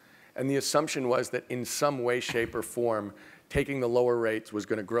revenues. And the assumption was that in some way, shape, or form, taking the lower rates was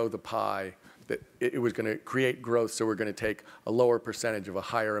going to grow the pie, that it was going to create growth, so we're going to take a lower percentage of a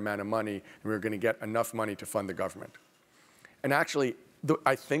higher amount of money, and we were going to get enough money to fund the government. And actually,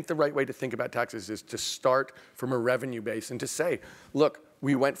 I think the right way to think about taxes is to start from a revenue base and to say, look,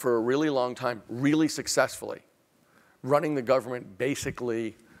 we went for a really long time, really successfully, running the government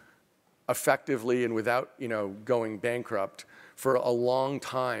basically effectively and without going bankrupt for a long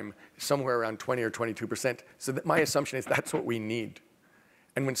time, somewhere around 20 or 22%. So that my assumption is that's what we need.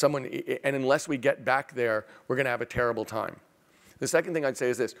 And unless we get back there, we're going to have a terrible time. The second thing I'd say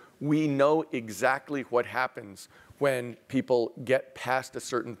is this. We know exactly what happens when people get past a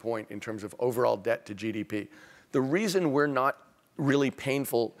certain point in terms of overall debt to GDP. The reason we're not really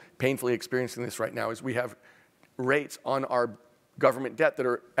painfully experiencing this right now is we have rates on our government debt that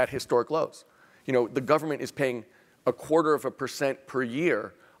are at historic lows. You know, the government is paying 0.25% per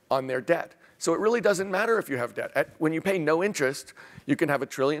year on their debt. So it really doesn't matter if you have debt. When you pay no interest, you can have $1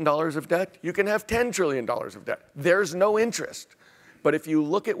 trillion of debt. You can have $10 trillion of debt. There's no interest. But if you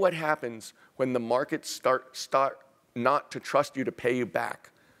look at what happens when the markets start not to trust you to pay you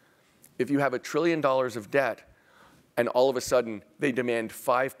back, if you have $1 trillion of debt and all of a sudden they demand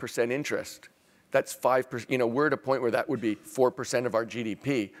 5% interest, that's 5%. You know, we're at a point where that would be 4% of our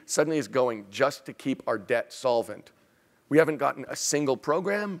GDP. Suddenly is going just to keep our debt solvent. We haven't gotten a single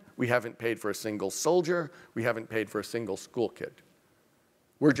program. We haven't paid for a single soldier. We haven't paid for a single school kid.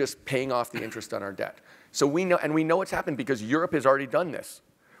 We're just paying off the interest on our debt. So we know, and we know what's happened because Europe has already done this.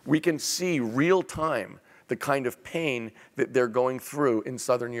 We can see real time the kind of pain that they're going through in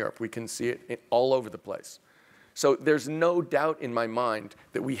Southern Europe. We can see it all over the place. So there's no doubt in my mind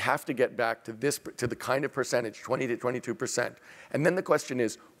that we have to get back to the kind of percentage, 20 to 22%. And then the question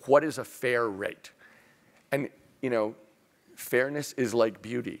is, what is a fair rate? And you know, fairness is like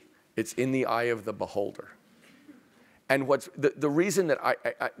beauty. It's in the eye of the beholder. And what's the reason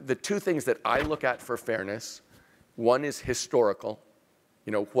that the two things that I look at for fairness, one is historical.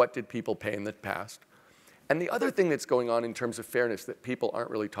 You know, what did people pay in the past? And the other thing that's going on in terms of fairness that people aren't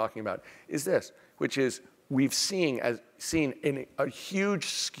really talking about is this, which is we've seen in a huge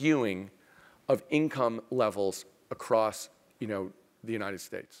skewing of income levels across, you know, the United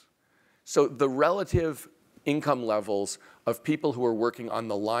States. So the relative income levels of people who are working on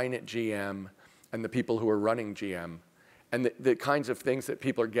the line at GM and the people who are running GM, and the kinds of things that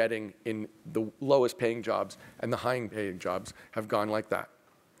people are getting in the lowest paying jobs and the high paying jobs have gone like that.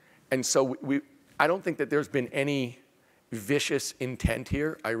 And so I don't think that there's been any vicious intent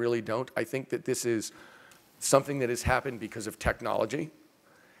here. I really don't. I think that this is something that has happened because of technology.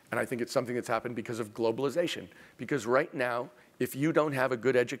 And I think it's something that's happened because of globalization. Because right now, if you don't have a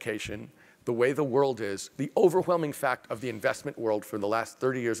good education, the way the world is, the overwhelming fact of the investment world for the last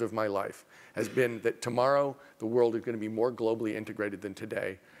 30 years of my life has been that tomorrow the world is going to be more globally integrated than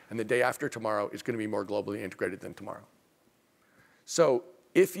today, and the day after tomorrow is going to be more globally integrated than tomorrow. So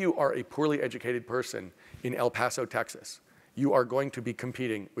if you are a poorly educated person in El Paso, Texas, you are going to be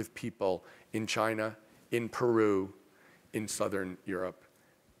competing with people in China, in Peru, in Southern Europe.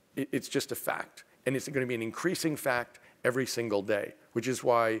 It's just a fact. And it's going to be an increasing fact every single day, which is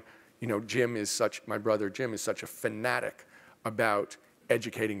why, you know, my brother Jim is such a fanatic about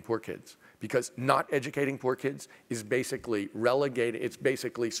educating poor kids. Because not educating poor kids is basically relegating, it's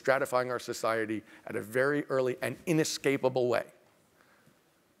basically stratifying our society at a very early and inescapable way.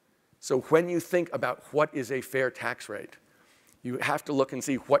 So when you think about what is a fair tax rate, you have to look and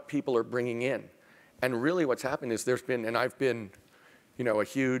see what people are bringing in. And really what's happened is there's been, and I've been, you know, a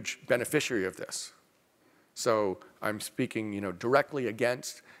huge beneficiary of this. So I'm speaking, you know, directly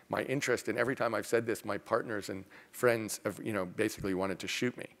against my interest, and every time I've said this, my partners and friends have, you know, basically wanted to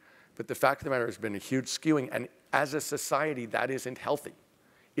shoot me. But the fact of the matter has been a huge skewing, and as a society, that isn't healthy.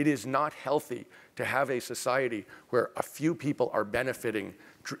 It is not healthy to have a society where a few people are benefiting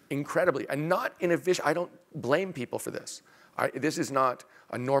incredibly, and not in a vicious, I don't blame people for this. This is not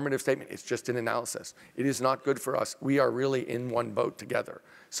a normative statement, it's just an analysis. It is not good for us. We are really in one boat together.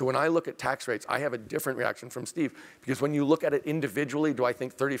 So when I look at tax rates, I have a different reaction from Steve, because when you look at it individually, do I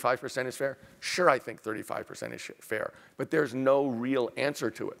think 35% is fair? Sure, I think 35% is fair, but there's no real answer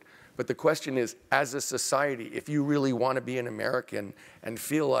to it. But the question is, as a society, if you really want to be an American and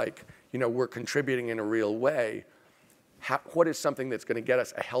feel like, you know, we're contributing in a real way, what is something that's going to get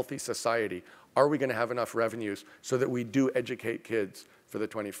us a healthy society? Are we going to have enough revenues so that we do educate kids for the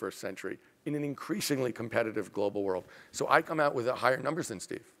 21st century in an increasingly competitive global world? So I come out with higher numbers than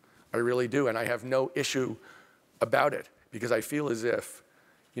Steve. I really do, and I have no issue about it, because I feel as if,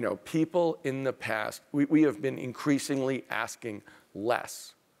 you know, people in the past, we have been increasingly asking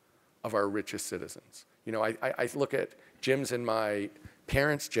less of our richest citizens. You know, I look at Jim's and my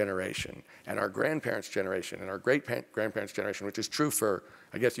parents' generation and our grandparents' generation and our great-grandparents' generation, which is true for,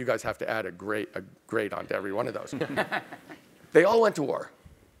 I guess you guys have to add a grade onto every one of those. They all went to war.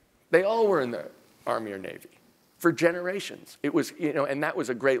 They all were in the Army or Navy for generations. It was, you know, and that was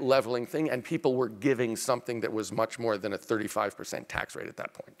a great leveling thing, and people were giving something that was much more than a 35% tax rate at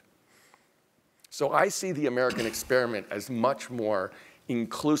that point. So I see the American experiment as much more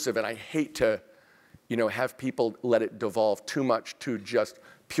inclusive, and I hate to, have people let it devolve too much to just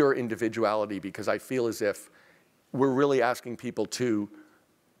pure individuality, because I feel as if we're really asking people to,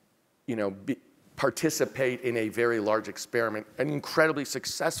 participate in a very large experiment, an incredibly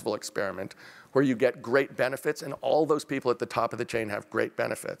successful experiment, where you get great benefits, and all those people at the top of the chain have great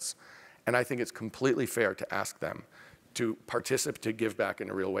benefits. And I think it's completely fair to ask them to participate, to give back in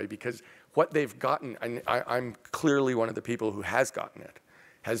a real way, because what they've gotten, and I'm clearly one of the people who has gotten it,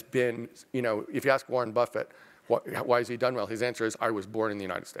 has been, if you ask Warren Buffett, why has he done well? His answer is, I was born in the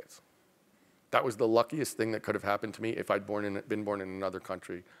United States. That was the luckiest thing that could have happened to me. If I'd been born in another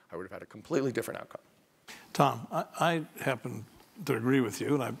country, I would have had a completely different outcome. Tom, I happen to agree with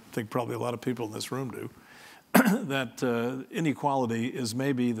you, and I think probably a lot of people in this room do, that inequality is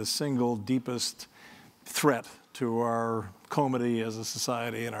maybe the single deepest threat to our comity as a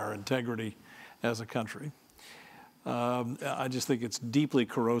society and our integrity as a country. I just think it's deeply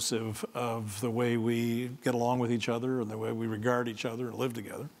corrosive of the way we get along with each other and the way we regard each other and live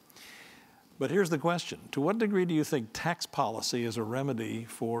together. But here's the question. To what degree do you think tax policy is a remedy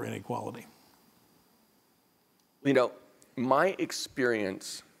for inequality? My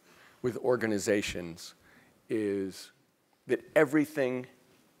experience with organizations is that everything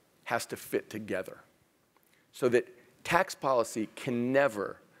has to fit together. So that tax policy can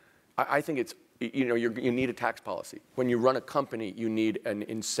never, I think it's, you need a tax policy. When you run a company, you need an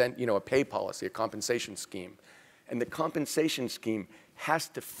a pay policy, a compensation scheme. And the compensation scheme has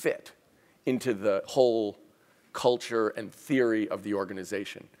to fit into the whole culture and theory of the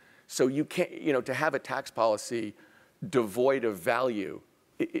organization. So you can't, to have a tax policy devoid of value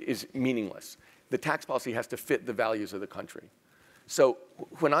is meaningless. The tax policy has to fit the values of the country. So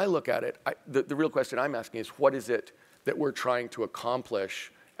when I look at it, the real question I'm asking is, what is it that we're trying to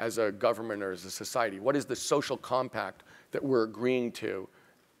accomplish as a government or as a society? What is the social compact that we're agreeing to,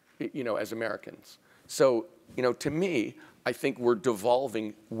 as Americans? So, to me, I think we're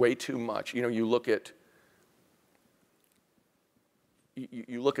devolving way too much. You look at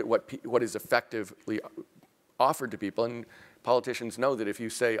what is effectively offered to people, and politicians know that if you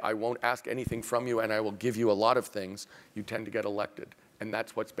say, I won't ask anything from you and I will give you a lot of things, you tend to get elected. And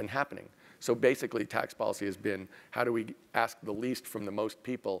that's what's been happening. So basically, tax policy has been, how do we ask the least from the most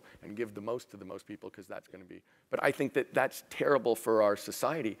people and give the most to the most people, because that's going to be. But I think that that's terrible for our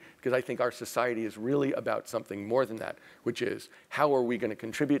society, because I think our society is really about something more than that, which is, how are we going to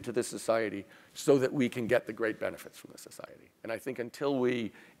contribute to this society so that we can get the great benefits from the society? And I think until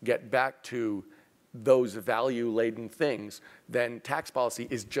we get back to those value-laden things, then tax policy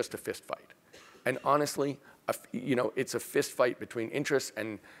is just a fist fight. And honestly, it's a fist fight between interests,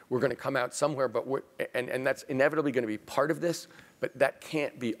 and we're going to come out somewhere, but and that's inevitably going to be part of this, but that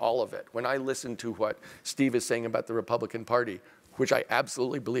can't be all of it. When I listen to what Steve is saying about the Republican Party, which I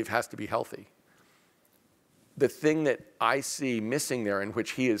absolutely believe has to be healthy, the thing that I see missing there, and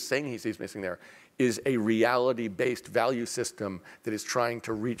which he is saying he sees missing there, is a reality-based value system that is trying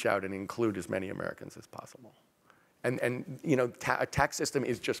to reach out and include as many Americans as possible. And a tax system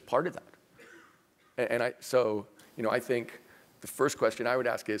is just part of that. And I think the first question I would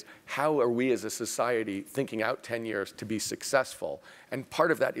ask is, how are we as a society thinking out 10 years to be successful? And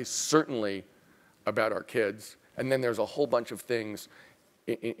part of that is certainly about our kids. And then there's a whole bunch of things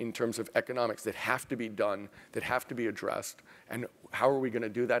in terms of economics that have to be done, that have to be addressed. And how are we going to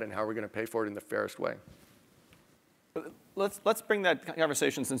do that, and how are we going to pay for it in the fairest way? Let's bring that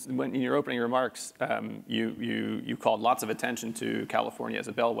conversation, since in your opening remarks, you called lots of attention to California as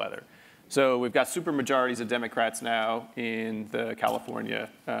a bellwether. So we've got supermajorities of Democrats now in the California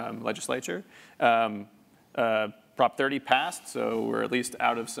legislature. Prop 30 passed, so we're at least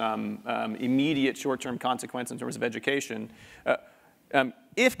out of some immediate short-term consequence in terms of education.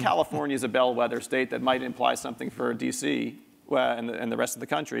 If California is a bellwether state, that might imply something for D.C. And the rest of the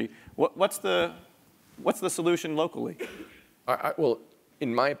country. What's the solution locally? Well,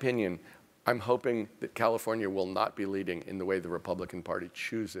 in my opinion, I'm hoping that California will not be leading in the way the Republican Party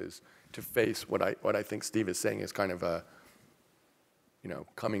chooses to face what I think Steve is saying is kind of a,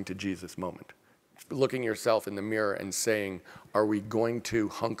 coming to Jesus moment. Looking yourself in the mirror and saying, are we going to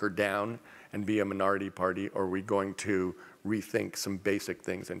hunker down and be a minority party, or are we going to rethink some basic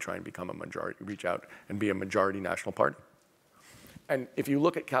things and try and become a majority, reach out and be a majority national party? And if you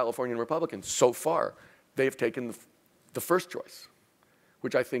look at Californian Republicans, so far, they've taken the first choice,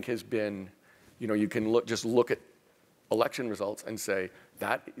 which I think has been, you can just look at election results and say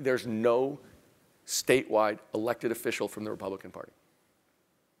that there's no statewide elected official from the Republican Party.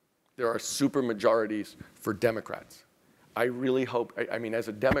 There are super majorities for Democrats. I really hope, I mean, as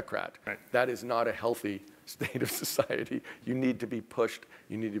a Democrat, that is not a healthy state of society. You need to be pushed.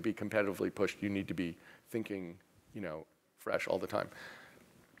 You need to be competitively pushed. You need to be thinking, fresh all the time.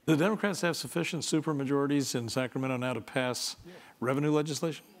 Do the Democrats have sufficient supermajorities in Sacramento now to pass revenue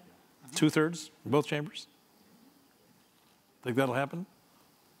legislation? 2/3 in both chambers? Think that'll happen?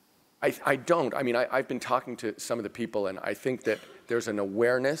 I don't. I mean, I've been talking to some of the people, and I think that there's an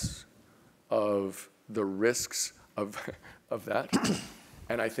awareness of the risks of that.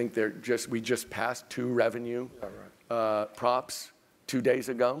 And I think we just passed 2 revenue props 2 days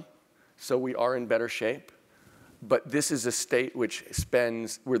ago, so we are in better shape. But this is a state which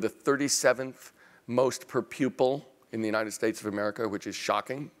we're the 37th most per pupil in the United States of America, which is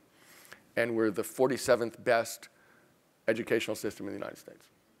shocking. And we're the 47th best educational system in the United States.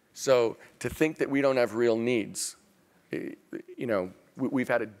 So to think that we don't have real needs, we've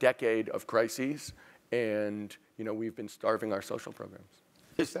had a decade of crises, and we've been starving our social programs.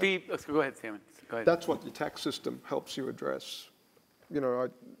 Steve, go ahead, Sam. Go ahead. That's what your tax system helps you address. You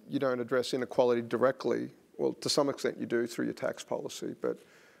don't address inequality directly. Well, to some extent you do through your tax policy, but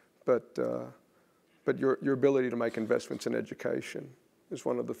your ability to make investments in education is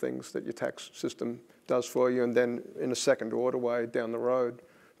one of the things that your tax system does for you, and then in a second order way down the road,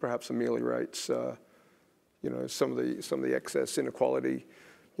 perhaps ameliorates some of the excess inequality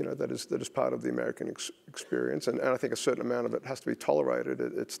that is part of the American experience, and I think a certain amount of it has to be tolerated.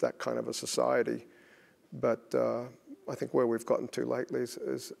 It's that kind of a society, but I think where we've gotten to lately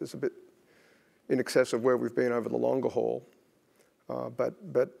is a bit in excess of where we've been over the longer haul. But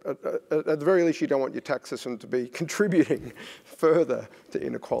at the very least, you don't want your tax system to be contributing further to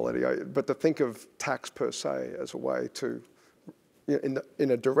inequality. But to think of tax per se as a way to,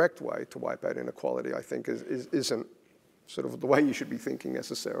 in a direct way, to wipe out inequality, I think isn't sort of the way you should be thinking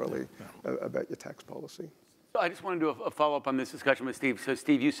necessarily about your tax policy. So I just want to do a follow-up on this discussion with Steve. So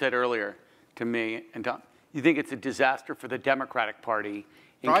Steve, you said earlier to me and Tom, you think it's a disaster for the Democratic Party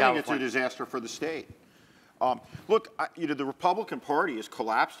in California? I think it's a disaster for the state. Look, the Republican Party has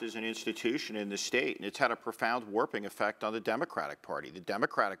collapsed as an institution in this state, and it's had a profound warping effect on the Democratic Party. The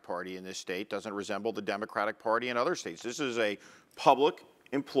Democratic Party in this state doesn't resemble the Democratic Party in other states. This is a public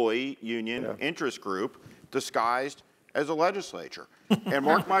employee union interest group disguised as a legislature. And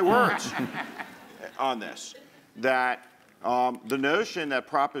mark my words on this, that the notion that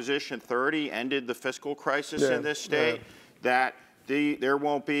Proposition 30 ended the fiscal crisis in this state, that there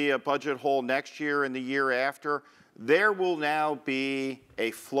won't be a budget hole next year and the year after. There will now be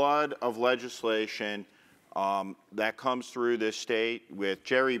a flood of legislation that comes through this state with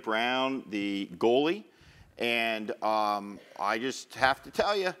Jerry Brown, the goalie. And I just have to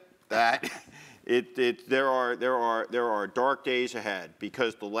tell you that there are dark days ahead,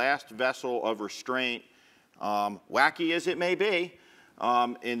 because the last vessel of restraint, wacky as it may be,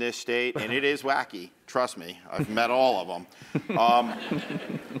 in this state, and it is wacky, trust me, I've met all of them.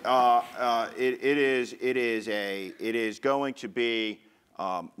 It is going to be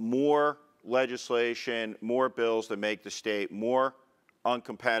more legislation, more bills that make the state more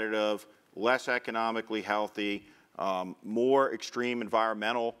uncompetitive, less economically healthy, more extreme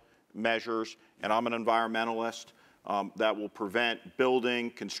environmental measures, and I'm an environmentalist, that will prevent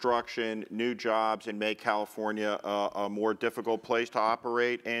building, construction, new jobs, and make California a more difficult place to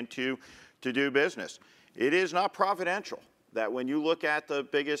operate and to do business. It is not providential that when you look at the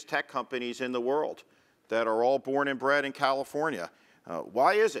biggest tech companies in the world that are all born and bred in California,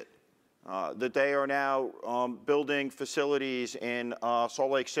 why is it that they are now building facilities in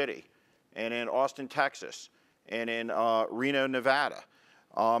Salt Lake City and in Austin, Texas, and in Reno, Nevada?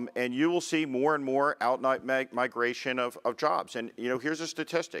 And you will see more and more out-night migration of jobs. And here's a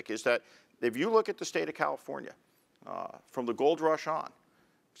statistic, is that if you look at the state of California, from the gold rush on,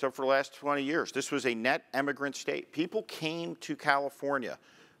 except for the last 20 years, this was a net immigrant state. People came to California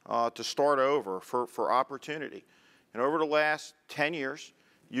to start over for opportunity. And over the last 10 years,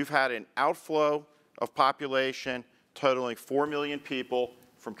 you've had an outflow of population totaling 4 million people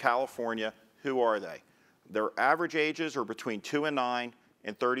from California. Who are they? Their average ages are between 2 and 9.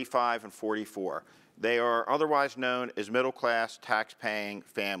 And 35 and 44. They are otherwise known as middle-class, tax-paying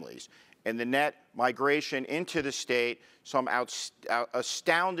families. And the net migration into the state, some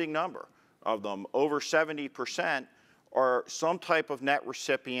astounding number of them, over 70%, are some type of net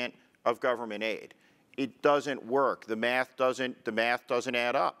recipient of government aid. It doesn't work. The math doesn't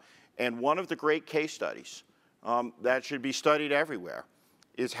add up. And one of the great case studies that should be studied everywhere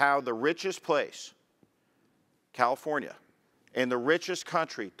is how the richest place, California, and the richest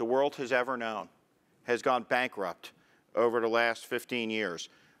country the world has ever known, has gone bankrupt over the last 15 years.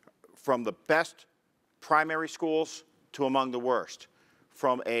 From the best primary schools to among the worst,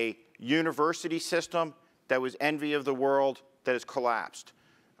 from a university system that was envy of the world that has collapsed,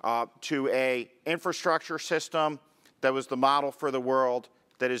 to a infrastructure system that was the model for the world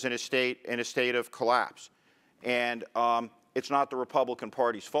that is in a state of collapse. And it's not the Republican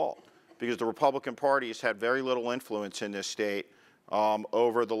Party's fault, because the Republican Party has had very little influence in this state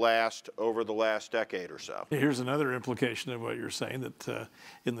over the last decade or so. Here's another implication of what you're saying, that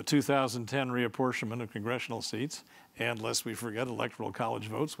in the 2010 reapportionment of congressional seats, and lest we forget electoral college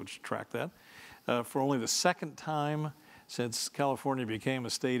votes, which track that, for only the second time since California became a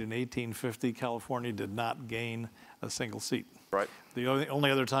state in 1850, California did not gain a single seat. Right. The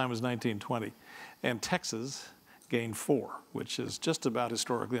only other time was 1920. And Texas gained 4, which is just about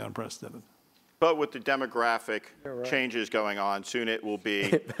historically unprecedented. But with the demographic changes going on, soon it will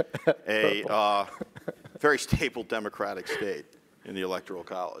be a very stable Democratic state in the Electoral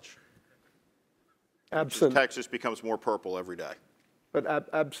College. Texas becomes more purple every day. But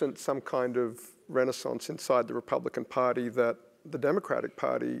absent some kind of renaissance inside the Republican Party that the Democratic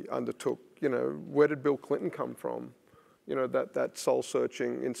Party undertook, where did Bill Clinton come from? That soul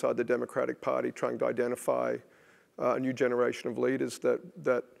searching inside the Democratic Party, trying to identify a new generation of leaders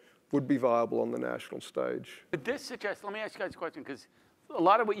that would be viable on the national stage. But this suggests, let me ask you guys a question, because a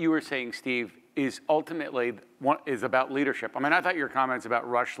lot of what you were saying, Steve, is ultimately is about leadership. I mean, I thought your comments about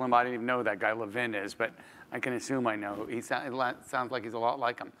Rush Limbaugh, I didn't even know who that guy Levin is, but I can assume I know. It sounds like he's a lot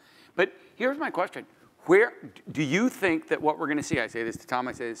like him. But here's my question. Where do you think that what we're going to see, I say this to Tom,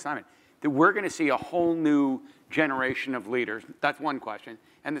 I say this to Simon, that we're going to see a whole new generation of leaders? That's one question.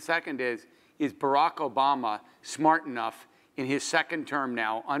 And the second is Barack Obama smart enough in his second term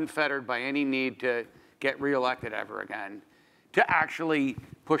now, unfettered by any need to get reelected ever again, to actually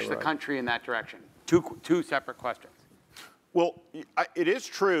push the country in that direction? Two separate questions. Well, it is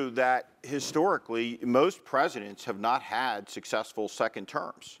true that historically, most presidents have not had successful second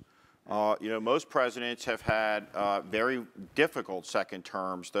terms. Most presidents have had very difficult second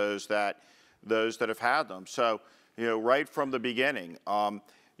terms, those that have had them. So, right from the beginning,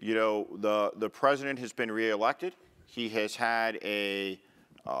 the president has been reelected. He has had a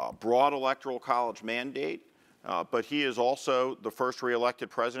broad electoral college mandate, but he is also the first reelected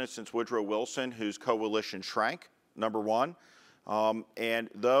president since Woodrow Wilson whose coalition shrank, number one. And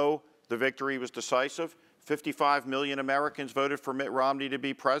though the victory was decisive, 55 million Americans voted for Mitt Romney to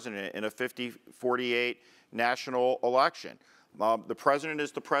be president in a 50-48 national election. The president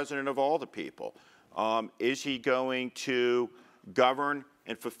is the president of all the people. Is he going to govern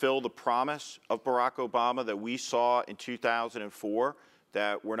and fulfill the promise of Barack Obama that we saw in 2004,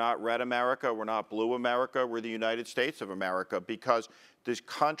 that we're not red America, we're not blue America, we're the United States of America? Because this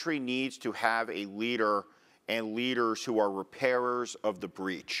country needs to have a leader and leaders who are repairers of the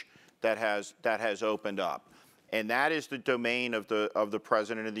breach that has opened up. And that is the domain of the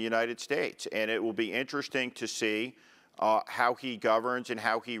President of the United States. And it will be interesting to see how he governs and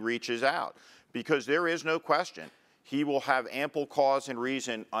how he reaches out. Because there is no question he will have ample cause and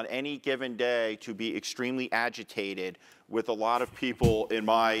reason on any given day to be extremely agitated with a lot of people in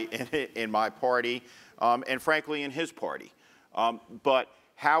my party, and frankly in his party. But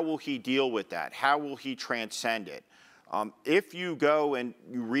how will he deal with that? How will he transcend it? If you go and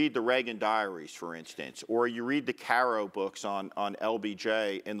you read the Reagan diaries, for instance, or you read the Caro books on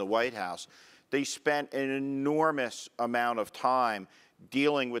LBJ in the White House, they spent an enormous amount of time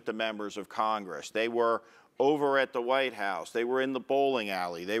dealing with the members of Congress. They were over at the White House. They were in the bowling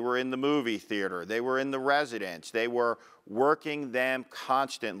alley. They were in the movie theater. They were in the residence. They were working them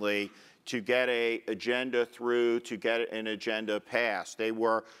constantly to get an agenda through, to get an agenda passed. They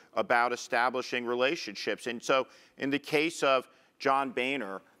were about establishing relationships. And so in the case of John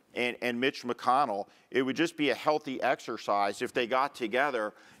Boehner and Mitch McConnell, it would just be a healthy exercise if they got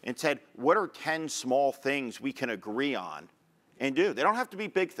together and said, what are 10 small things we can agree on and do? They don't have to be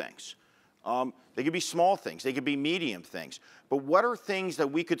big things. They could be small things. They could be medium things. But what are things that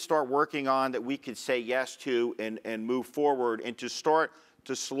we could start working on that we could say yes to and move forward, and to start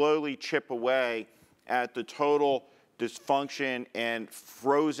to slowly chip away at the total dysfunction and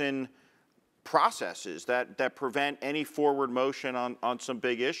frozen processes that prevent any forward motion on some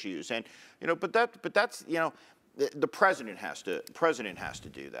big issues. And but that's the president has to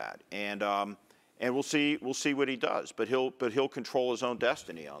do that. And we'll see what he does. But he'll control his own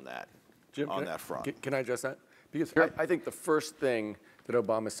destiny on that. Jim, on that front. Can I address that? Because I think the first thing that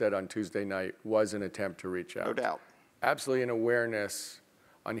Obama said on Tuesday night was an attempt to reach out. No doubt. Absolutely an awareness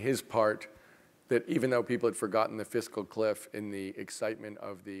on his part that even though people had forgotten the fiscal cliff in the excitement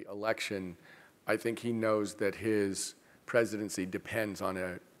of the election, I think he knows that his presidency depends on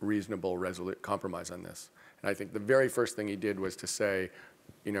a reasonable, resolute compromise on this. And I think the very first thing he did was to say,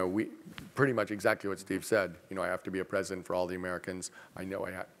 you know, we pretty much exactly what Steve said. You know, I have to be a president for all the Americans. I know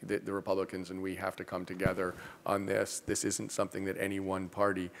the Republicans and we have to come together on this. This isn't something that any one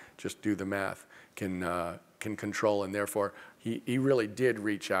party, just do the math, can control. And therefore, he really did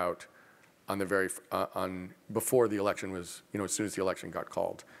reach out on the before the election was, you know, as soon as the election got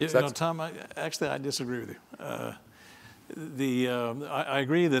called. You So know, Tom, I disagree with you. I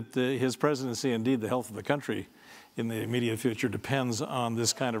agree that his presidency, indeed the health of the country in the immediate future, depends on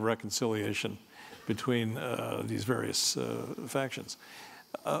this kind of reconciliation between these various factions.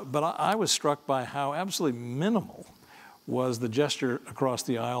 But I was struck by how absolutely minimal was the gesture across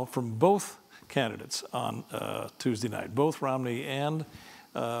the aisle from both candidates on Tuesday night. Both Romney and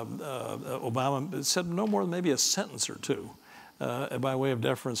Obama said no more than maybe a sentence or two by way of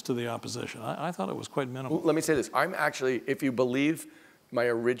deference to the opposition. I thought it was quite minimal. let me say this. I'm actually, if you believe my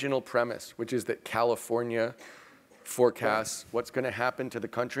original premise, which is that California forecasts what's going to happen to the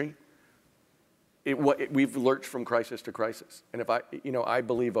country, we've lurched from crisis to crisis. And if I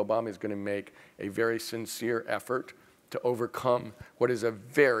believe Obama is going to make a very sincere effort to overcome what is a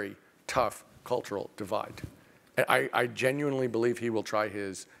very tough cultural divide. And I genuinely believe he will try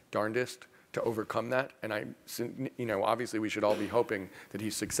his darndest to overcome that. And obviously we should all be hoping that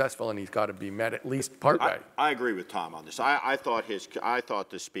he's successful, and he's got to be met at least part way. I agree with Tom on this. I thought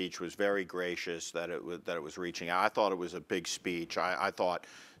the speech was very gracious, that it was reaching out. I thought it was a big speech. I thought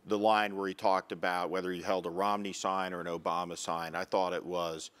the line where he talked about whether he held a Romney sign or an Obama sign, I thought it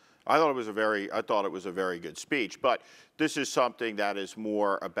was a very good speech. But this is something that is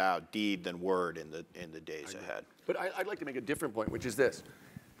more about deed than word in the days ahead. But I'd like to make a different point, which is this.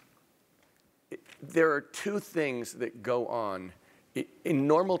 There are two things that go on. In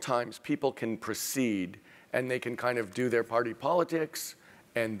normal times, people can proceed and they can kind of do their party politics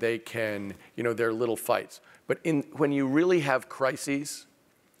and they can, their little fights. But when you really have crises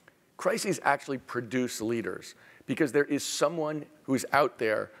actually produce leaders, because there is someone who's out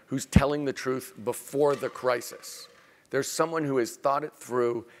there who's telling the truth before the crisis. There's someone who has thought it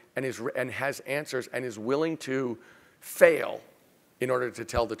through and has answers and is willing to fail in order to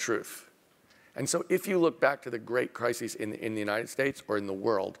tell the truth. And so if you look back to the great crises in the United States or in the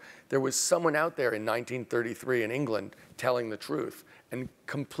world, there was someone out there in 1933 in England telling the truth and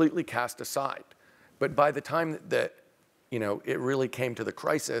completely cast aside. But by the time that it really came to the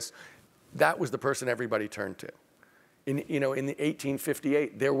crisis, that was the person everybody turned to. In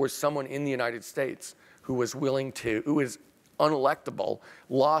 1858, there was someone in the United States who was who was unelectable,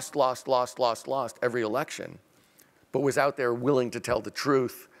 lost every election, but was out there willing to tell the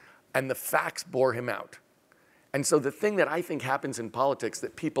truth, and the facts bore him out. And so the thing that I think happens in politics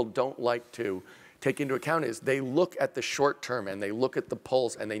that people don't like to take into account is they look at the short term and they look at the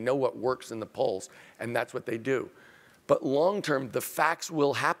polls and they know what works in the polls, and that's what they do. But long term, the facts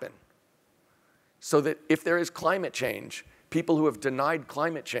will happen. So that if there is climate change, people who have denied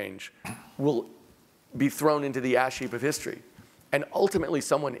climate change will be thrown into the ash heap of history. And ultimately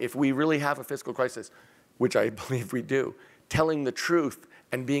if we really have a fiscal crisis, which I believe we do, telling the truth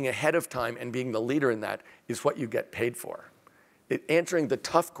and being ahead of time and being the leader in that is what you get paid for. Answering the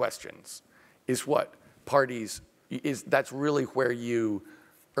tough questions is what that's really where you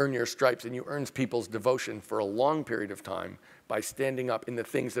earn your stripes, and you earn people's devotion for a long period of time by standing up in the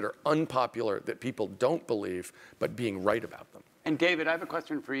things that are unpopular, that people don't believe, but being right about them. And David, I have a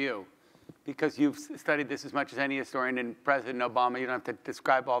question for you, because you've studied this as much as any historian, and President Obama, you don't have to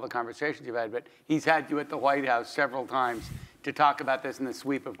describe all the conversations you've had, but he's had you at the White House several times to talk about this in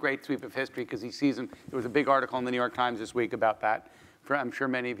the great sweep of history, because he sees them. There was a big article in the New York Times this week about that. I'm sure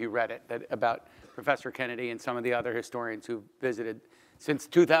many of you read it, about Professor Kennedy and some of the other historians who visited since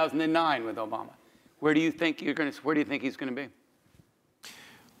 2009 with Obama. Where do you think he's going to be?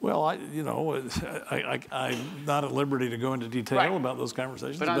 Well, I'm not at liberty to go into detail about those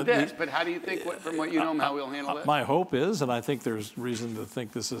conversations. But how do you think, from what you know, how we'll handle it? My hope is, and I think there's reason to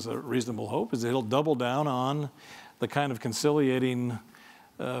think this is a reasonable hope, is that he'll double down on the kind of conciliating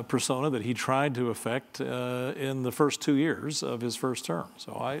persona that he tried to effect in the first 2 years of his first term.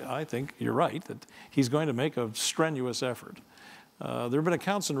 So I think you're right, that he's going to make a strenuous effort. There have been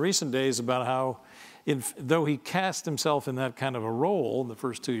accounts in recent days about how, though he cast himself in that kind of a role in the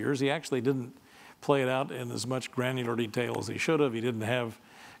first 2 years, he actually didn't play it out in as much granular detail as he should have. He didn't have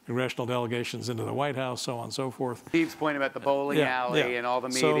congressional delegations into the White House, so on and so forth. Steve's point about the bowling alley and all the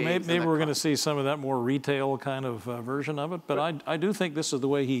meetings. So maybe we're going to see some of that more retail kind of version of it. But I do think this is the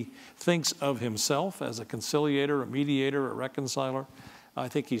way he thinks of himself, as a conciliator, a mediator, a reconciler. I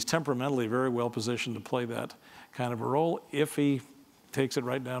think he's temperamentally very well positioned to play that kind of a role if he takes it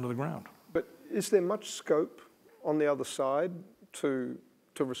right down to the ground. But is there much scope on the other side to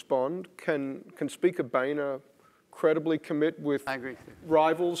respond? Can Speaker Boehner credibly commit with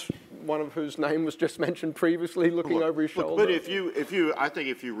rivals, one of whose name was just mentioned previously, looking over his shoulder? But I think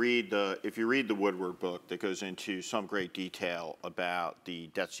if you read the Woodward book that goes into some great detail about the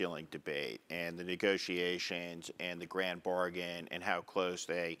debt ceiling debate and the negotiations and the grand bargain and how close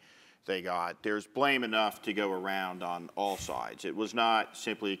they got, there's blame enough to go around on all sides. It was not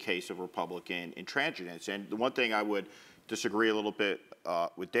simply a case of Republican intransigence. And the one thing I would disagree a little bit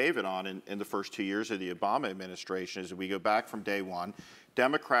with David on in the first 2 years of the Obama administration is that we go back from day one,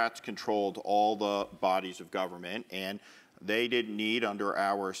 Democrats controlled all the bodies of government, and they didn't need, under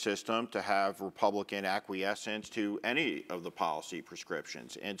our system, to have Republican acquiescence to any of the policy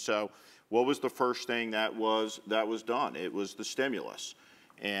prescriptions. And so what was the first thing that was done? It was the stimulus.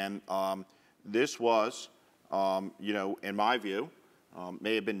 And this was, you know, in my view,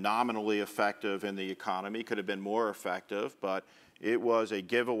 may have been nominally effective in the economy, could have been more effective, but it was a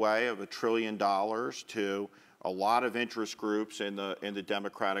giveaway of $1 trillion to a lot of interest groups in the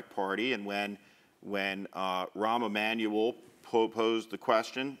Democratic Party. And when Rahm Emanuel posed the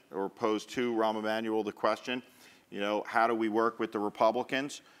question, or posed to Rahm Emanuel the question, you know, how do we work with the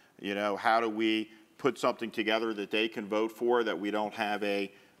Republicans? You know, how do we put something together that they can vote for, that we don't have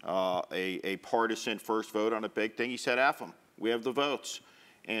a partisan first vote on a big thing? He said, F them. We have the votes.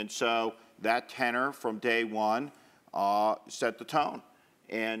 And so that tenor from day one set the tone.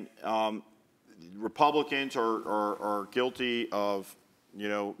 And Republicans are guilty of, you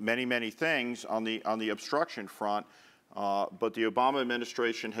know, many things on the obstruction front, but the Obama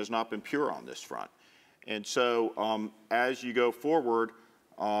administration has not been pure on this front. And so as you go forward,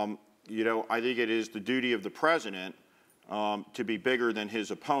 you know, I think it is the duty of the president to be bigger than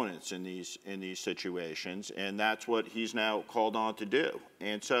his opponents in these situations, and that's what he's now called on to do.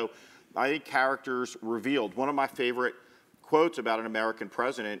 And so I think characters revealed. One of my favorite quotes about an American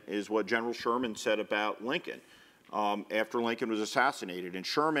president is what General Sherman said about Lincoln after Lincoln was assassinated. And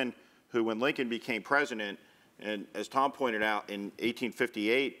Sherman, who when Lincoln became president, and as Tom pointed out, in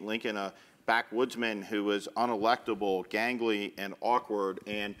 1858, Lincoln, a backwoodsman who was unelectable, gangly, and awkward,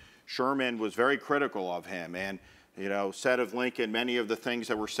 and Sherman was very critical of him, and you know, said of Lincoln many of the things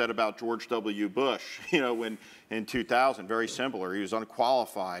that were said about George W. Bush, you know, in 2000, very similar. He was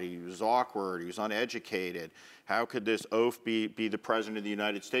unqualified, he was awkward, he was uneducated. How could this oaf be the president of the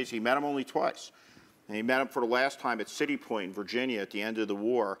United States? He met him only twice. And he met him for the last time at City Point in Virginia at the end of the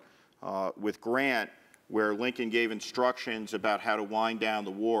war with Grant, where Lincoln gave instructions about how to wind down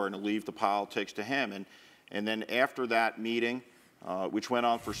the war and to leave the politics to him. And then after that meeting, which went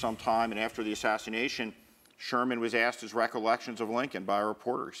on for some time, and after the assassination, Sherman was asked his recollections of Lincoln by a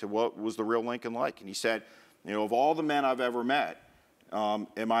reporter. He said, what was the real Lincoln like? And he said, you know, of all the men I've ever met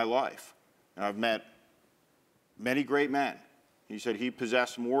in my life, and I've met many great men, he said he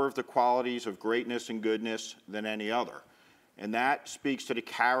possessed more of the qualities of greatness and goodness than any other. And that speaks to the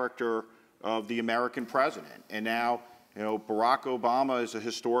character of the American president. And now, you know, Barack Obama is a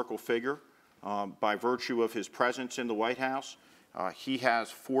historical figure by virtue of his presence in the White House. He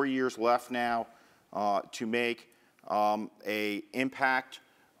has 4 years left now to make an impact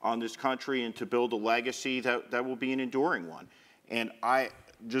on this country and to build a legacy that will be an enduring one. And I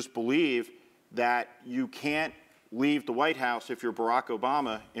just believe that you can't leave the White House if you're Barack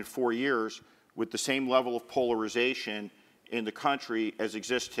Obama in 4 years with the same level of polarization in the country as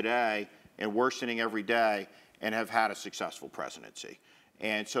exists today and worsening every day, and have had a successful presidency.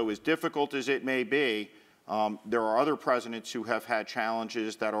 And so as difficult as it may be, there are other presidents who have had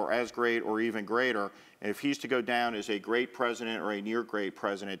challenges that are as great or even greater. And if he's to go down as a great president or a near great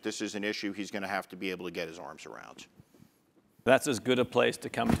president, this is an issue he's going to have to be able to get his arms around. That's as good a place to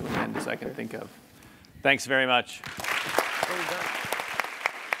come to an end as I can think of. Thanks very much.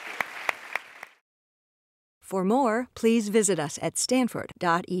 For more, please visit us at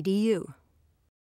stanford.edu.